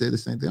you, and he said the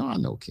same thing. Oh, I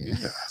know Ken.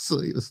 Yeah. So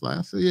he was like,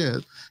 I said, yeah.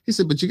 He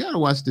said, but you got to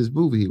watch this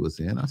movie he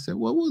was in. I said,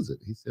 what was it?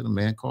 He said, A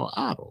Man Called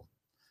Otto.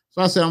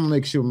 So I said, I'm going to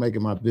make sure I'm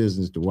making my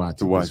business to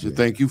watch it.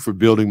 Thank you for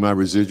building my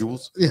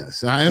residuals.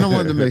 Yes, I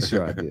wanted to make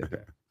sure I did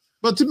that.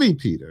 But to me,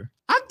 Peter,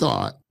 I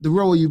thought the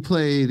role you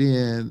played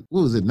in,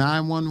 what was it,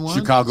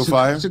 911? Chicago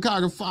Fire?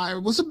 Chicago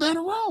Fire was a better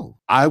role.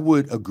 I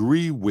would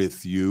agree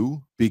with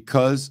you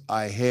because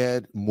I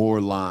had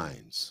more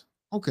lines.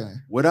 Okay.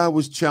 What I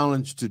was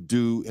challenged to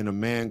do in A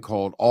Man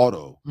Called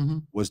Otto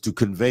was to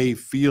convey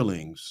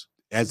feelings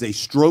as a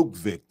stroke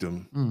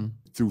victim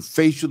through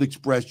facial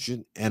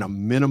expression and a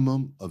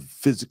minimum of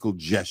physical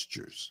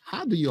gestures.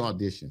 How do you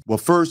audition? Well,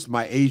 first,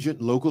 my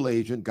local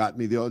agent, got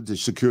me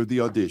secured the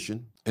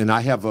audition. And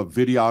I have a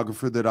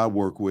videographer that I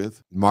work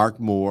with, Mark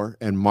Moore,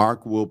 and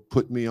Mark will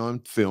put me on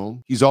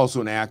film. He's also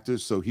an actor,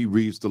 so he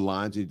reads the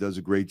lines. And he does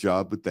a great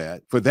job with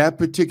that. For that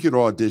particular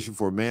audition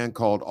for A Man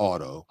Called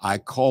Otto, I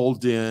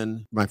called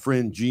in my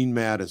friend Jean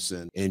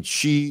Madison, and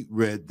she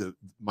read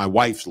my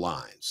wife's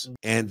lines.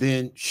 And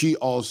then she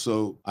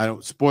also,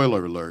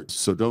 spoiler alert,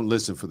 so don't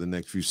listen for the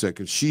next few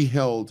seconds. She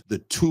held the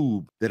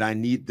tube that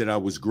I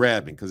was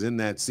grabbing, because in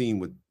that scene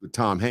with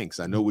Tom Hanks,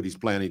 I know what he's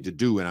planning to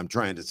do, and I'm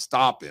trying to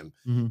stop him.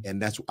 And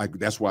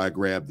that's why I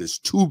grabbed this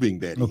tubing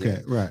that he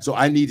had. Right. So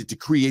I needed to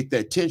create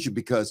that tension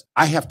because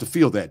I have to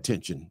feel that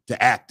tension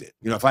to act it.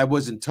 If I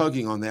wasn't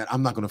tugging on that,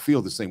 I'm not going to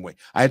feel the same way.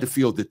 I had to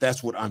feel that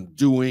that's what I'm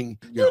doing.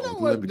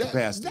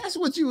 Capacity. That's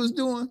what you was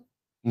doing.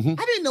 I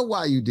didn't know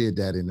why you did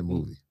that in the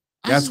movie.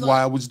 That's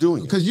why I was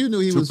doing it. Because you knew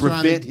he was trying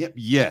to prevent him.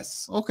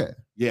 Yes. Okay.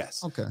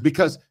 Yes. Okay.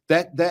 Because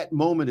that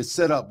moment is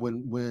set up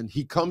when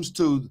he comes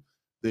to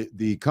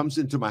comes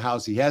into my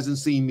house. He hasn't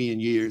seen me in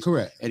years.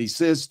 Correct. And he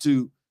says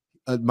to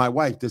my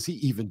wife, does he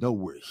even know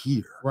we're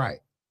here? Right.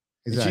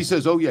 Exactly. And she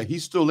says, oh, yeah,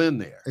 he's still in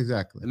there.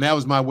 Exactly. And that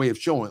was my way of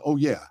showing, oh,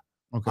 yeah,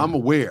 I'm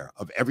aware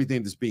of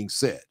everything that's being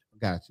said.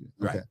 Got you.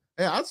 Right. Okay.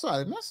 Yeah, I saw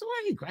it. And I said,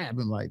 why he grab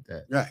him like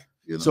that?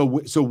 Right. So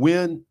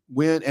when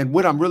and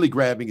what I'm really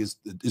grabbing is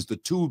the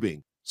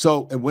tubing.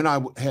 So, and when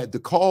I had the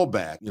call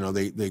back,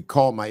 they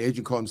called, my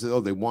agent called and said,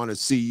 oh, they want to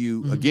see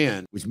you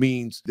again, which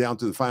means down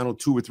to the final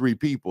 2 or 3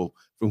 people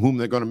from whom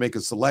they're going to make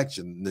a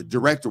selection. The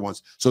director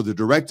wants, so the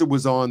director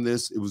was on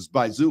this, it was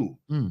by Zoom.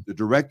 The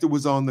director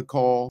was on the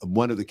call.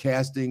 One of the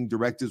casting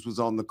directors was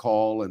on the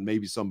call, and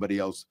maybe somebody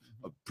else,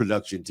 a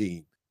production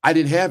team. I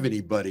didn't have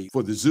anybody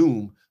for the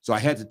Zoom, so I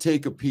had to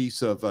take a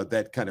piece of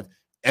that kind of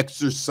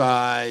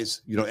exercise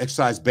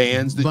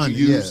bands that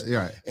you use.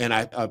 Yeah, right. And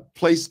I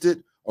placed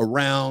it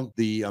around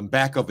the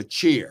back of a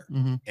chair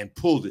and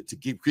pulled it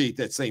to create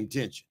that same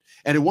tension.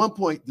 And at one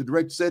point, the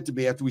director said to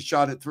me after we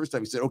shot it the first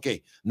time, he said,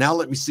 okay, now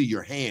let me see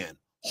your hand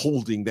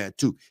holding that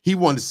tube. He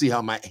wanted to see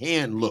how my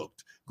hand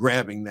looked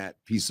grabbing that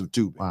piece of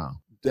tubing. Wow.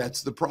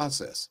 That's the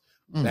process.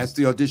 That's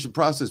the audition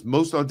process.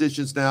 Most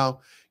auditions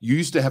now, you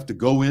used to have to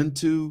go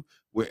into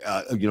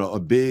a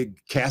big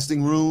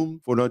casting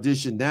room for an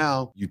audition.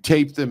 Now you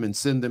tape them and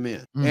send them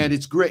in. And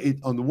it's great.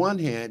 On the one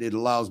hand, it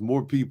allows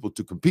more people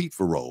to compete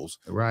for roles.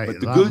 Right. But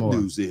the good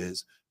news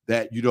is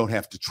that you don't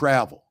have to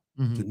travel.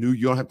 to New York.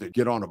 You don't have to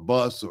get on a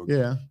bus or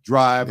Yeah.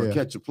 drive or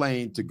catch a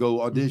plane to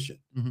go audition.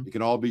 Mhm. It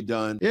can all be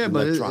done Yeah,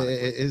 but electronically.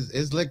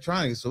 it's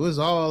electronic, so it's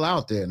all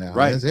out there now.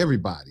 Right. It's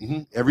everybody.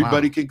 Mhm.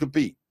 Everybody Wow. can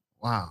compete.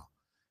 Wow.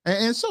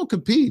 And so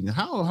competing,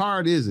 how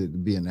hard is it to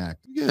be an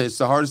actor? Yeah, it's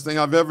the hardest thing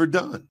I've ever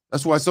done.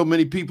 That's why so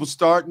many people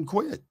start and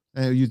quit.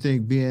 And you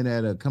think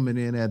coming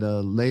in at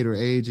a later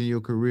age in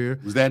your career,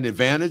 Was that an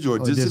advantage or a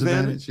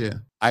disadvantage? Yeah.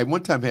 I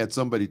one time had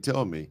somebody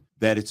tell me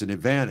that it's an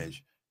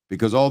advantage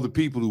because all the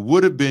people who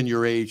would have been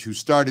your age who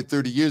started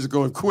 30 years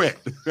ago and quit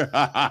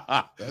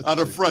out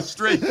of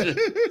frustration.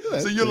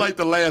 So you're like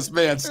the last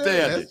man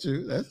standing. That's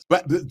true.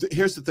 But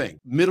here's the thing.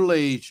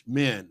 Middle-aged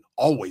men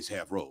always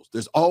have roles.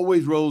 There's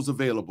always roles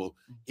available.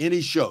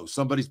 Any show,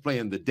 somebody's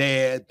playing the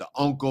dad, the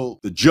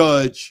uncle, the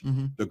judge,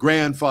 the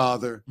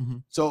grandfather.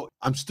 So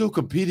I'm still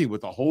competing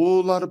with a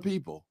whole lot of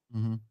people,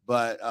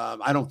 but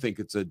I don't think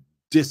it's a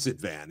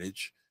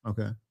disadvantage.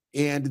 Okay.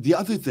 And the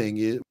other thing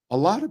is, a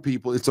lot of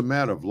people, it's a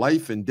matter of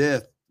life and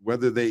death,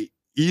 whether they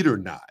eat or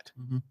not,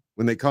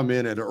 when they come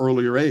in at an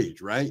earlier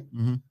age, right?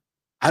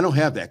 I don't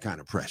have that kind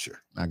of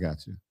pressure. I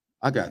got you.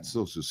 I got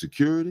Social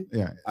Security.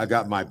 Yeah. I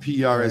got my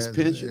PRS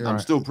pension. I'm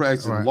Right. still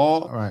practicing Right.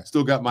 law. Right.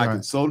 Still got my Right.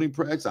 consulting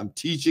practice. I'm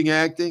teaching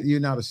acting.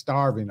 You're not a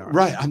starving artist.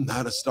 Right. I'm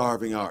not a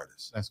starving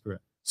artist. That's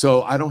correct.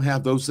 So I don't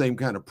have those same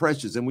kind of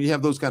pressures. And when you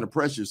have those kind of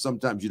pressures,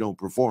 sometimes you don't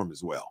perform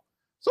as well.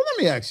 So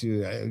let me ask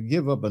you,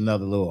 give up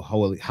another little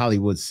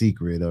Hollywood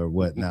secret or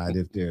whatnot,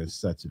 if there's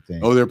such a thing.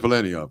 Oh, there are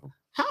plenty of them.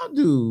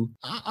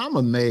 I'm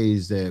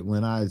amazed that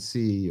when I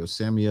see your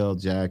Samuel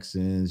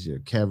Jacksons, your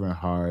Kevin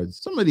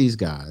Harts, some of these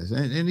guys,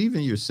 and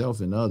even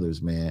yourself and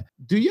others, man,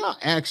 do y'all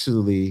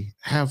actually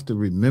have to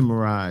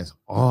memorize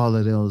all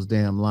of those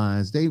damn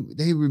lines? They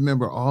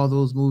remember all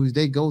those movies.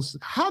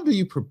 How do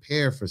you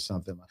prepare for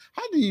something?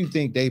 How do you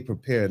think they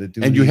prepare to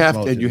do? And you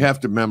have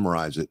to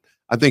memorize it.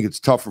 I think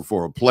it's tougher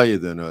for a play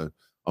than a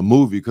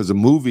movie, because a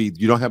movie,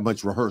 you don't have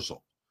much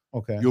rehearsal.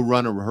 Okay. You'll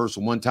run a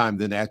rehearsal one time,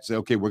 then say,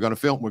 okay, we're going to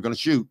film, we're going to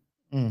shoot.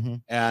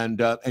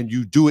 And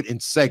you do it in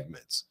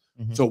segments.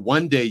 So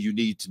one day you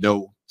need to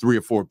know 3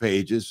 or 4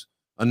 pages,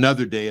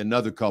 another day,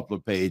 another couple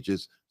of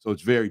pages. So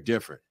it's very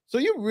different. So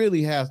you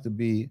really have to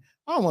be,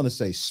 I don't want to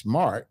say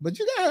smart, but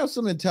you gotta have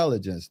some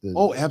intelligence.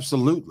 Oh,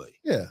 absolutely.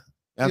 Yeah.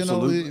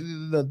 Absolutely.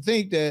 To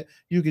think that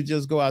you could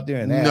just go out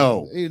there and act,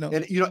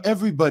 And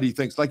everybody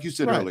thinks, like you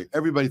said earlier,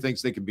 everybody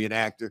thinks they can be an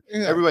actor.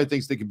 Yeah. Everybody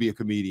thinks they can be a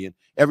comedian.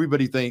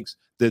 Everybody thinks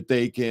that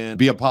they can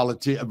be a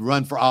politician,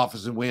 run for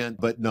office and win.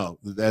 But no,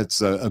 that's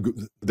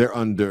they're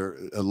under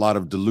a lot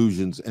of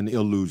delusions and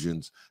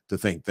illusions to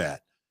think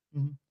that.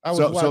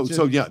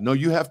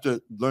 You have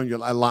to learn your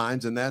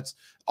lines, and that's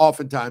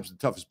oftentimes the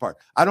toughest part.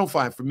 I don't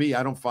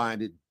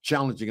find it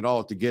challenging at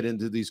all to get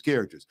into these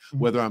characters,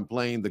 whether I'm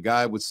playing the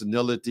guy with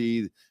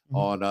senility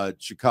on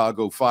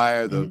Chicago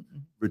Fire, the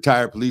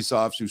retired police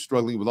officer who's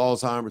struggling with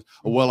Alzheimer's,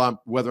 or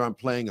whether I'm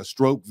playing a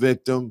stroke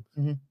victim.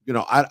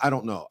 I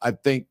don't know. I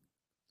think,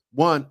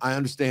 one, I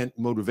understand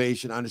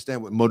motivation. I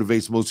understand what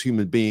motivates most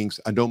human beings.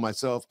 I know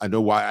myself. I know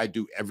why I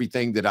do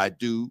everything that I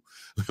do,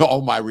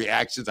 all my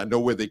reactions. I know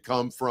where they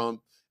come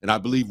from. And I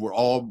believe we're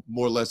all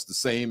more or less the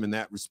same in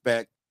that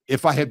respect.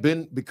 If I had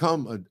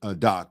become a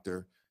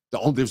doctor,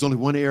 there's only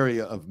one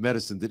area of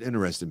medicine that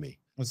interested me: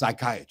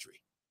 psychiatry.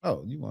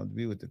 Oh, you want to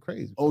be with the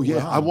crazy? Oh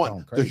yeah, I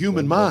want the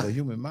human mind. The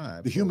human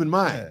mind. The human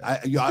mind.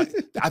 Yeah.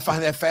 I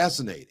find that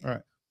fascinating. All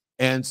right.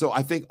 And so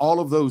I think all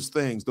of those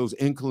things, those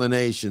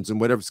inclinations and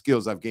whatever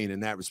skills I've gained in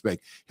that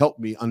respect, help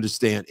me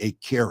understand a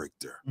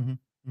character.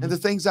 And the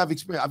things I've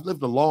experienced. I've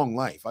lived a long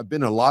life. I've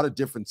been in a lot of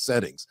different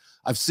settings.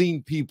 I've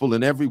seen people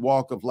in every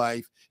walk of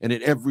life and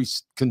in every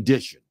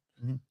condition.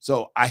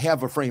 So I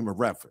have a frame of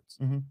reference.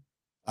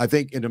 I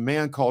think in A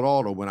Man Called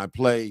Otto, when I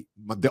play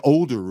the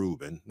older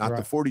Reuben, not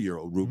the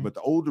 40-year-old Reuben, but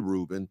the older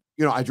Reuben,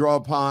 I draw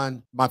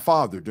upon my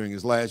father during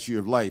his last year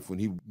of life when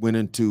he went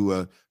into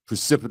a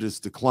precipitous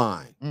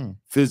decline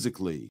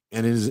physically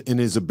and in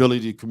his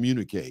ability to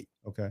communicate.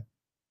 Okay.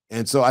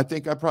 And so I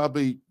think I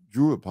probably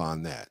drew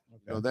upon that.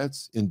 Okay.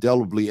 That's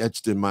indelibly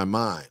etched in my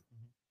mind.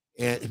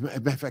 And as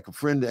a matter of fact, a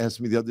friend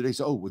asked me the other day,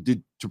 so,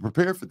 to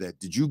prepare for that,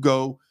 did you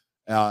go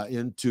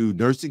into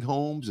nursing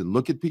homes and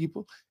look at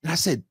people? And I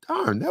said,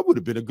 darn, that would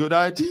have been a good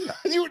idea.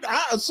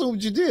 I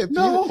assumed you did.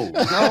 No,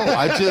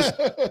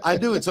 I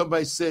knew it.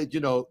 Somebody said,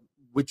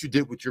 what you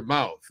did with your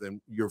mouth and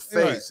your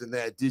face and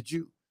that. Did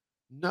you?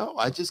 No,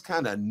 I just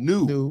kind of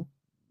knew.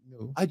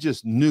 I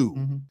just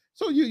knew.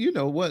 So you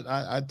know what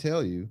I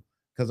tell you,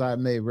 because I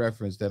made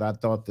reference that I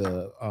thought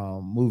the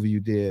movie you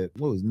did,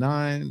 what was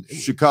 9?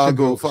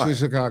 Chicago Fire.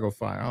 Chicago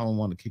Fire. I don't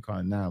want to keep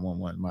calling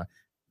 911. My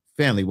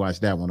family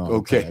watched that one all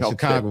okay, the time.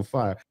 Chicago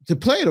Fire. To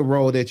play the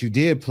role that you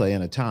did play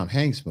in a Tom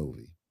Hanks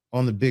movie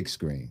on the big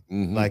screen,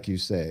 like you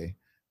say,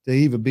 to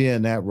even be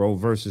in that role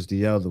versus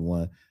the other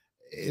one,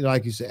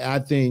 like you say, I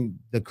think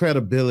the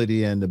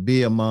credibility and to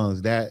be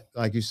amongst that,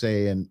 like you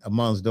say, and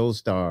amongst those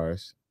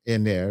stars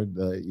in there,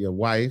 your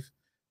wife,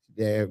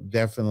 they've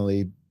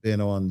definitely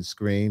been on the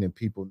screen and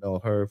people know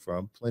her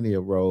from plenty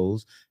of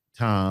roles,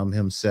 Tom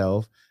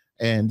himself.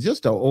 And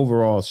just the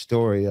overall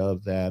story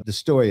of that, the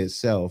story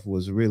itself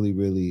was really,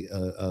 really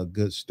a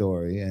good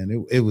story.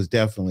 And it was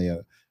definitely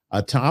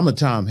I'm a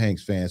Tom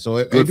Hanks fan, so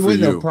it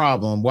wasn't no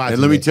problem watching.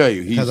 And let me tell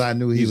you, because I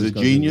knew he was a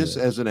genius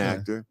as an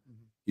actor.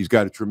 He's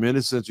got a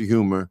tremendous sense of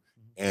humor,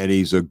 and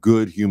he's a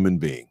good human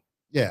being.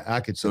 Yeah, I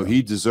could. So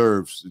he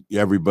deserves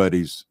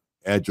everybody's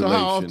adulation.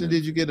 So how often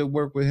did you get to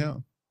work with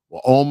him?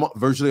 Well,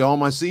 virtually all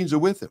my scenes are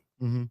with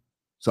him.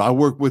 So I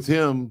worked with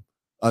him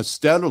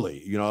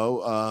steadily. You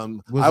know,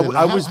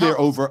 I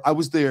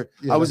was there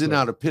in and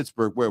out of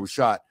Pittsburgh, where it was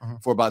shot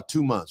for about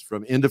 2 months,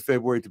 from end of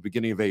February to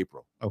beginning of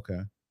April.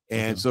 Okay.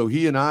 And so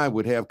he and I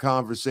would have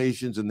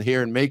conversations in the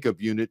hair and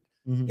makeup unit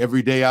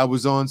every day I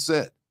was on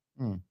set.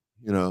 You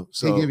know,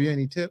 so did he give you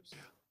any tips?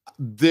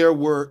 There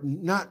were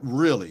not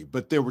really,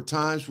 but there were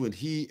times when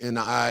he and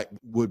I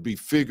would be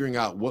figuring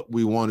out what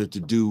we wanted to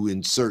do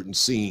in certain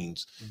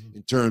scenes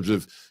in terms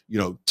of, you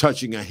know,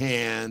 touching a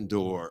hand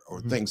or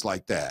things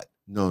like that.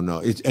 No,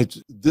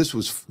 this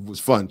was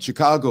fun.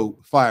 Chicago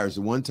Fire is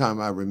the one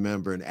time I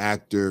remember an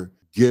actor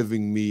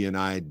giving me an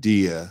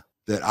idea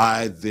that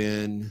I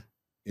then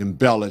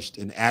embellished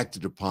and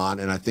acted upon,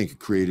 and I think it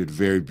created a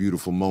very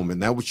beautiful moment.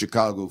 And that was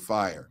Chicago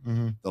Fire,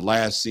 the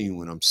last scene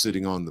when I'm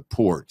sitting on the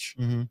porch,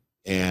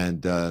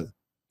 and the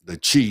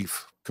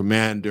chief,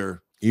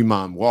 Commander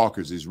Imam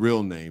Walker's his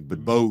real name,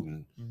 but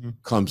Bowden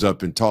comes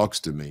up and talks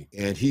to me.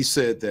 And he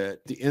said that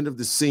at the end of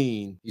the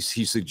scene,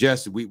 he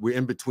suggested, we're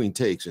in between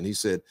takes, and he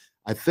said,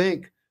 I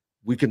think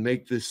we can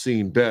make this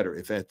scene better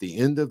if at the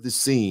end of the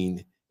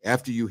scene,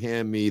 after you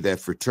hand me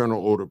that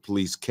Fraternal Order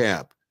Police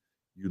cap,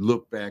 you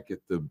look back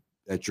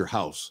at your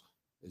house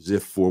as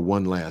if for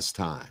one last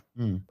time.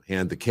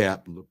 Hand the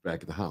cap, look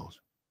back at the house.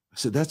 I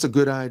said, that's a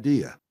good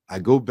idea. I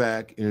go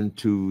back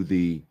into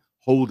the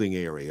holding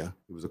area.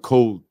 It was a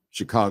cold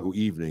Chicago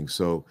evening,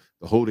 so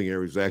the holding area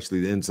was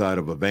actually the inside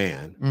of a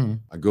van.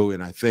 I go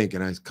in, I think,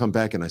 and I come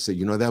back and I say,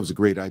 you know, that was a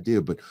great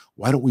idea, but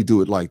why don't we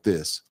do it like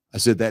this? I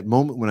said, that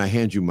moment when I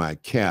hand you my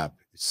cap,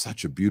 it's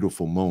such a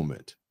beautiful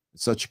moment.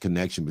 It's such a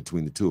connection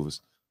between the two of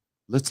us.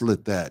 Let's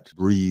let that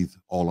breathe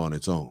all on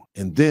its own.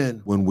 And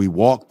then when we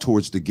walk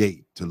towards the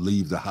gate to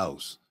leave the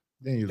house,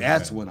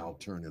 that's when I'll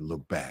turn and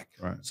look back.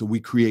 Right. So we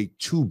create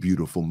two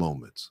beautiful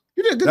moments.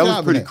 You did a good job. That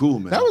was pretty cool,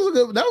 man.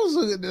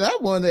 That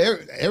one.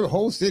 Every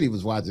whole city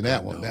was watching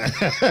that one.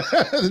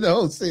 The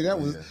whole city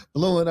was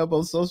blowing up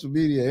on social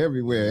media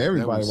everywhere.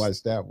 Everybody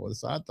watched that one.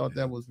 So I thought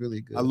that was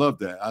really good. I love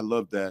that.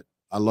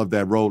 I love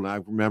that role. And I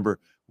remember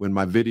when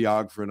my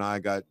videographer and I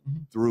got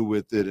through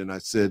with it, and I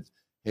said,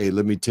 hey,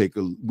 let me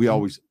we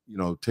always,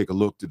 take a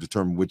look to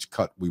determine which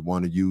cut we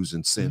want to use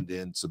and send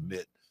in,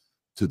 submit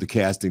to the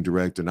casting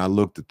director. And I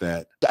looked at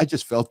that. I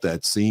just felt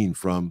that scene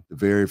from the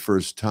very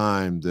first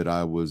time that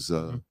I was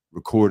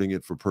recording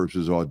it for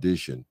purposes of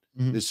audition.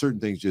 There's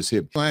certain things just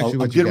hit. I'm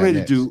getting ready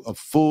to do a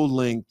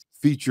full-length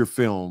feature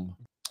film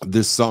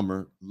this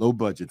summer,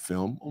 low-budget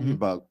film, only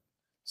about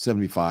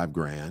 75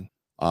 grand.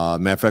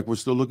 Matter of fact, we're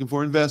still looking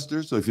for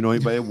investors. So if you know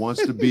anybody that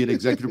wants to be an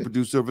executive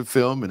producer of a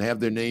film and have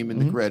their name in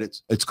the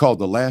credits, it's called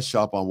The Last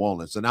Shop on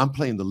Walnuts. And I'm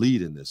playing the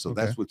lead in this. So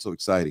that's what's so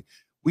exciting.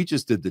 We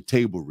just did the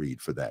table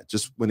read for that.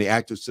 Just when the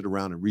actors sit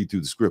around and read through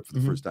the script for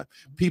the first time,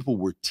 people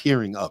were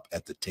tearing up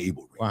at the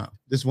table read. Wow.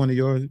 This one of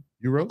yours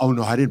you wrote? Oh,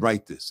 no, I didn't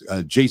write this.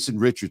 Jason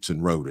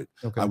Richardson wrote it.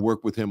 I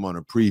worked with him on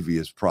a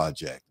previous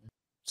project.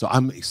 So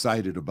I'm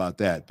excited about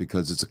that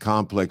because it's a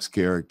complex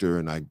character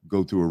and I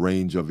go through a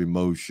range of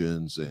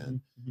emotions and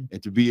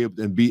to be able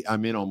to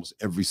I'm in almost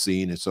every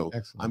scene. And so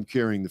I'm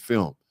carrying the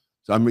film.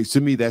 So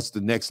to me, that's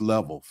the next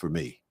level for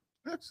me.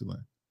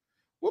 Excellent.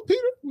 Well,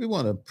 Peter, we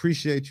want to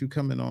appreciate you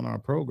coming on our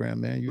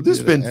program, man. This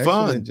has been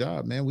fun.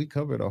 Job, man. We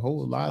covered a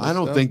whole lot of stuff. I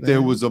don't think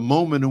there was a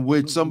moment in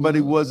which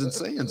somebody wasn't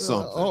saying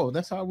something. Oh,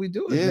 that's how we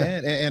do it,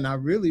 man. And I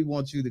really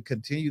want you to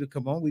continue to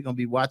come on. We're going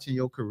to be watching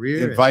your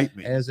career. Invite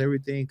me. As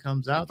everything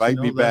comes out. Invite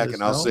me back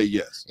and I'll say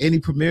yes. Any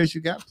premieres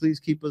you got, please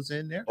keep us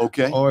in there.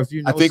 Okay. Or if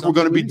you know I think we're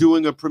going to be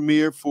doing a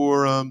premiere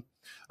for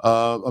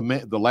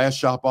The Last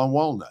Shop on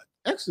Walnut.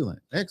 Excellent.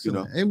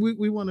 And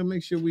we want to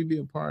make sure we be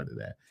a part of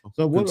that.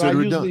 So what I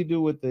usually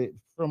do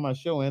from my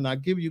show, and I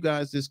give you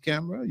guys this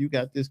camera. You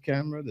got this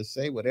camera to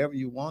say whatever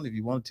you want. If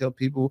you want to tell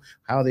people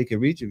how they can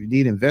reach, if you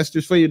need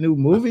investors for your new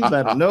movie,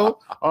 let them know.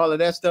 All of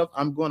that stuff.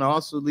 I'm going to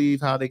also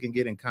leave how they can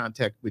get in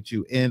contact with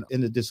you in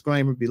the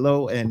disclaimer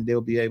below, and they'll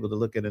be able to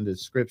look at it in the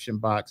description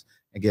box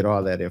and get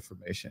all that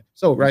information.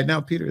 So right now,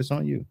 Peter, it's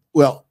on you.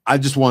 Well, I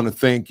just want to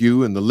thank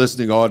you and the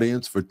listening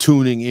audience for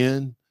tuning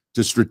in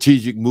to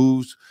Strategic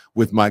Moves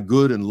with my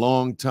good and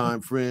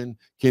longtime friend,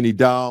 Kenny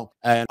Dow.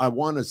 And I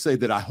want to say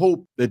that I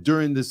hope that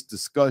during this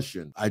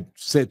discussion, I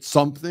said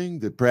something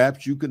that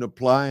perhaps you can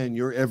apply in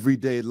your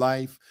everyday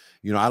life.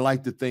 I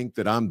like to think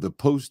that I'm the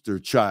poster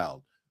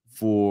child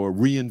for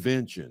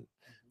reinvention,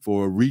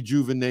 for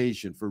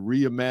rejuvenation, for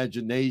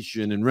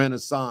reimagination and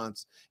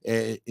renaissance,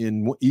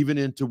 even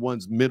into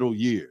one's middle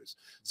years.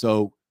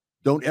 So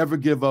don't ever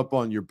give up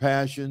on your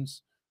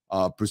passions.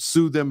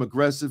 pursue them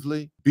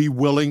aggressively. Be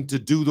willing to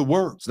do the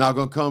work. It's not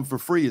going to come for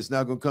free. It's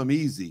not going to come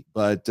easy.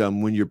 But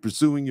when you're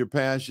pursuing your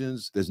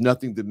passions, there's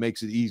nothing that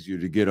makes it easier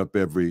to get up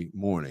every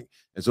morning.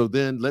 And so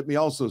then let me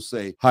also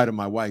say hi to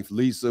my wife,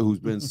 Lisa, who's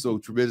been so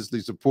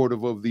tremendously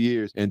supportive over the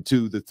years, and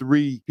to the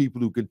three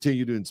people who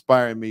continue to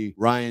inspire me,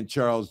 Ryan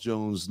Charles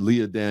Jones,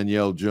 Leah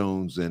Danielle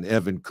Jones, and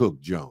Evan Cook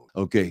Jones.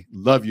 Okay,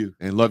 love you,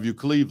 and love you,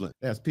 Cleveland.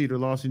 That's Peter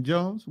Lawson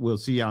Jones. We'll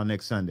see y'all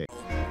next Sunday.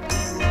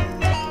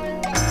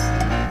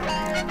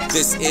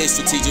 This is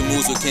Strategic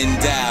Moves with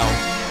Kenn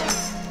Dow.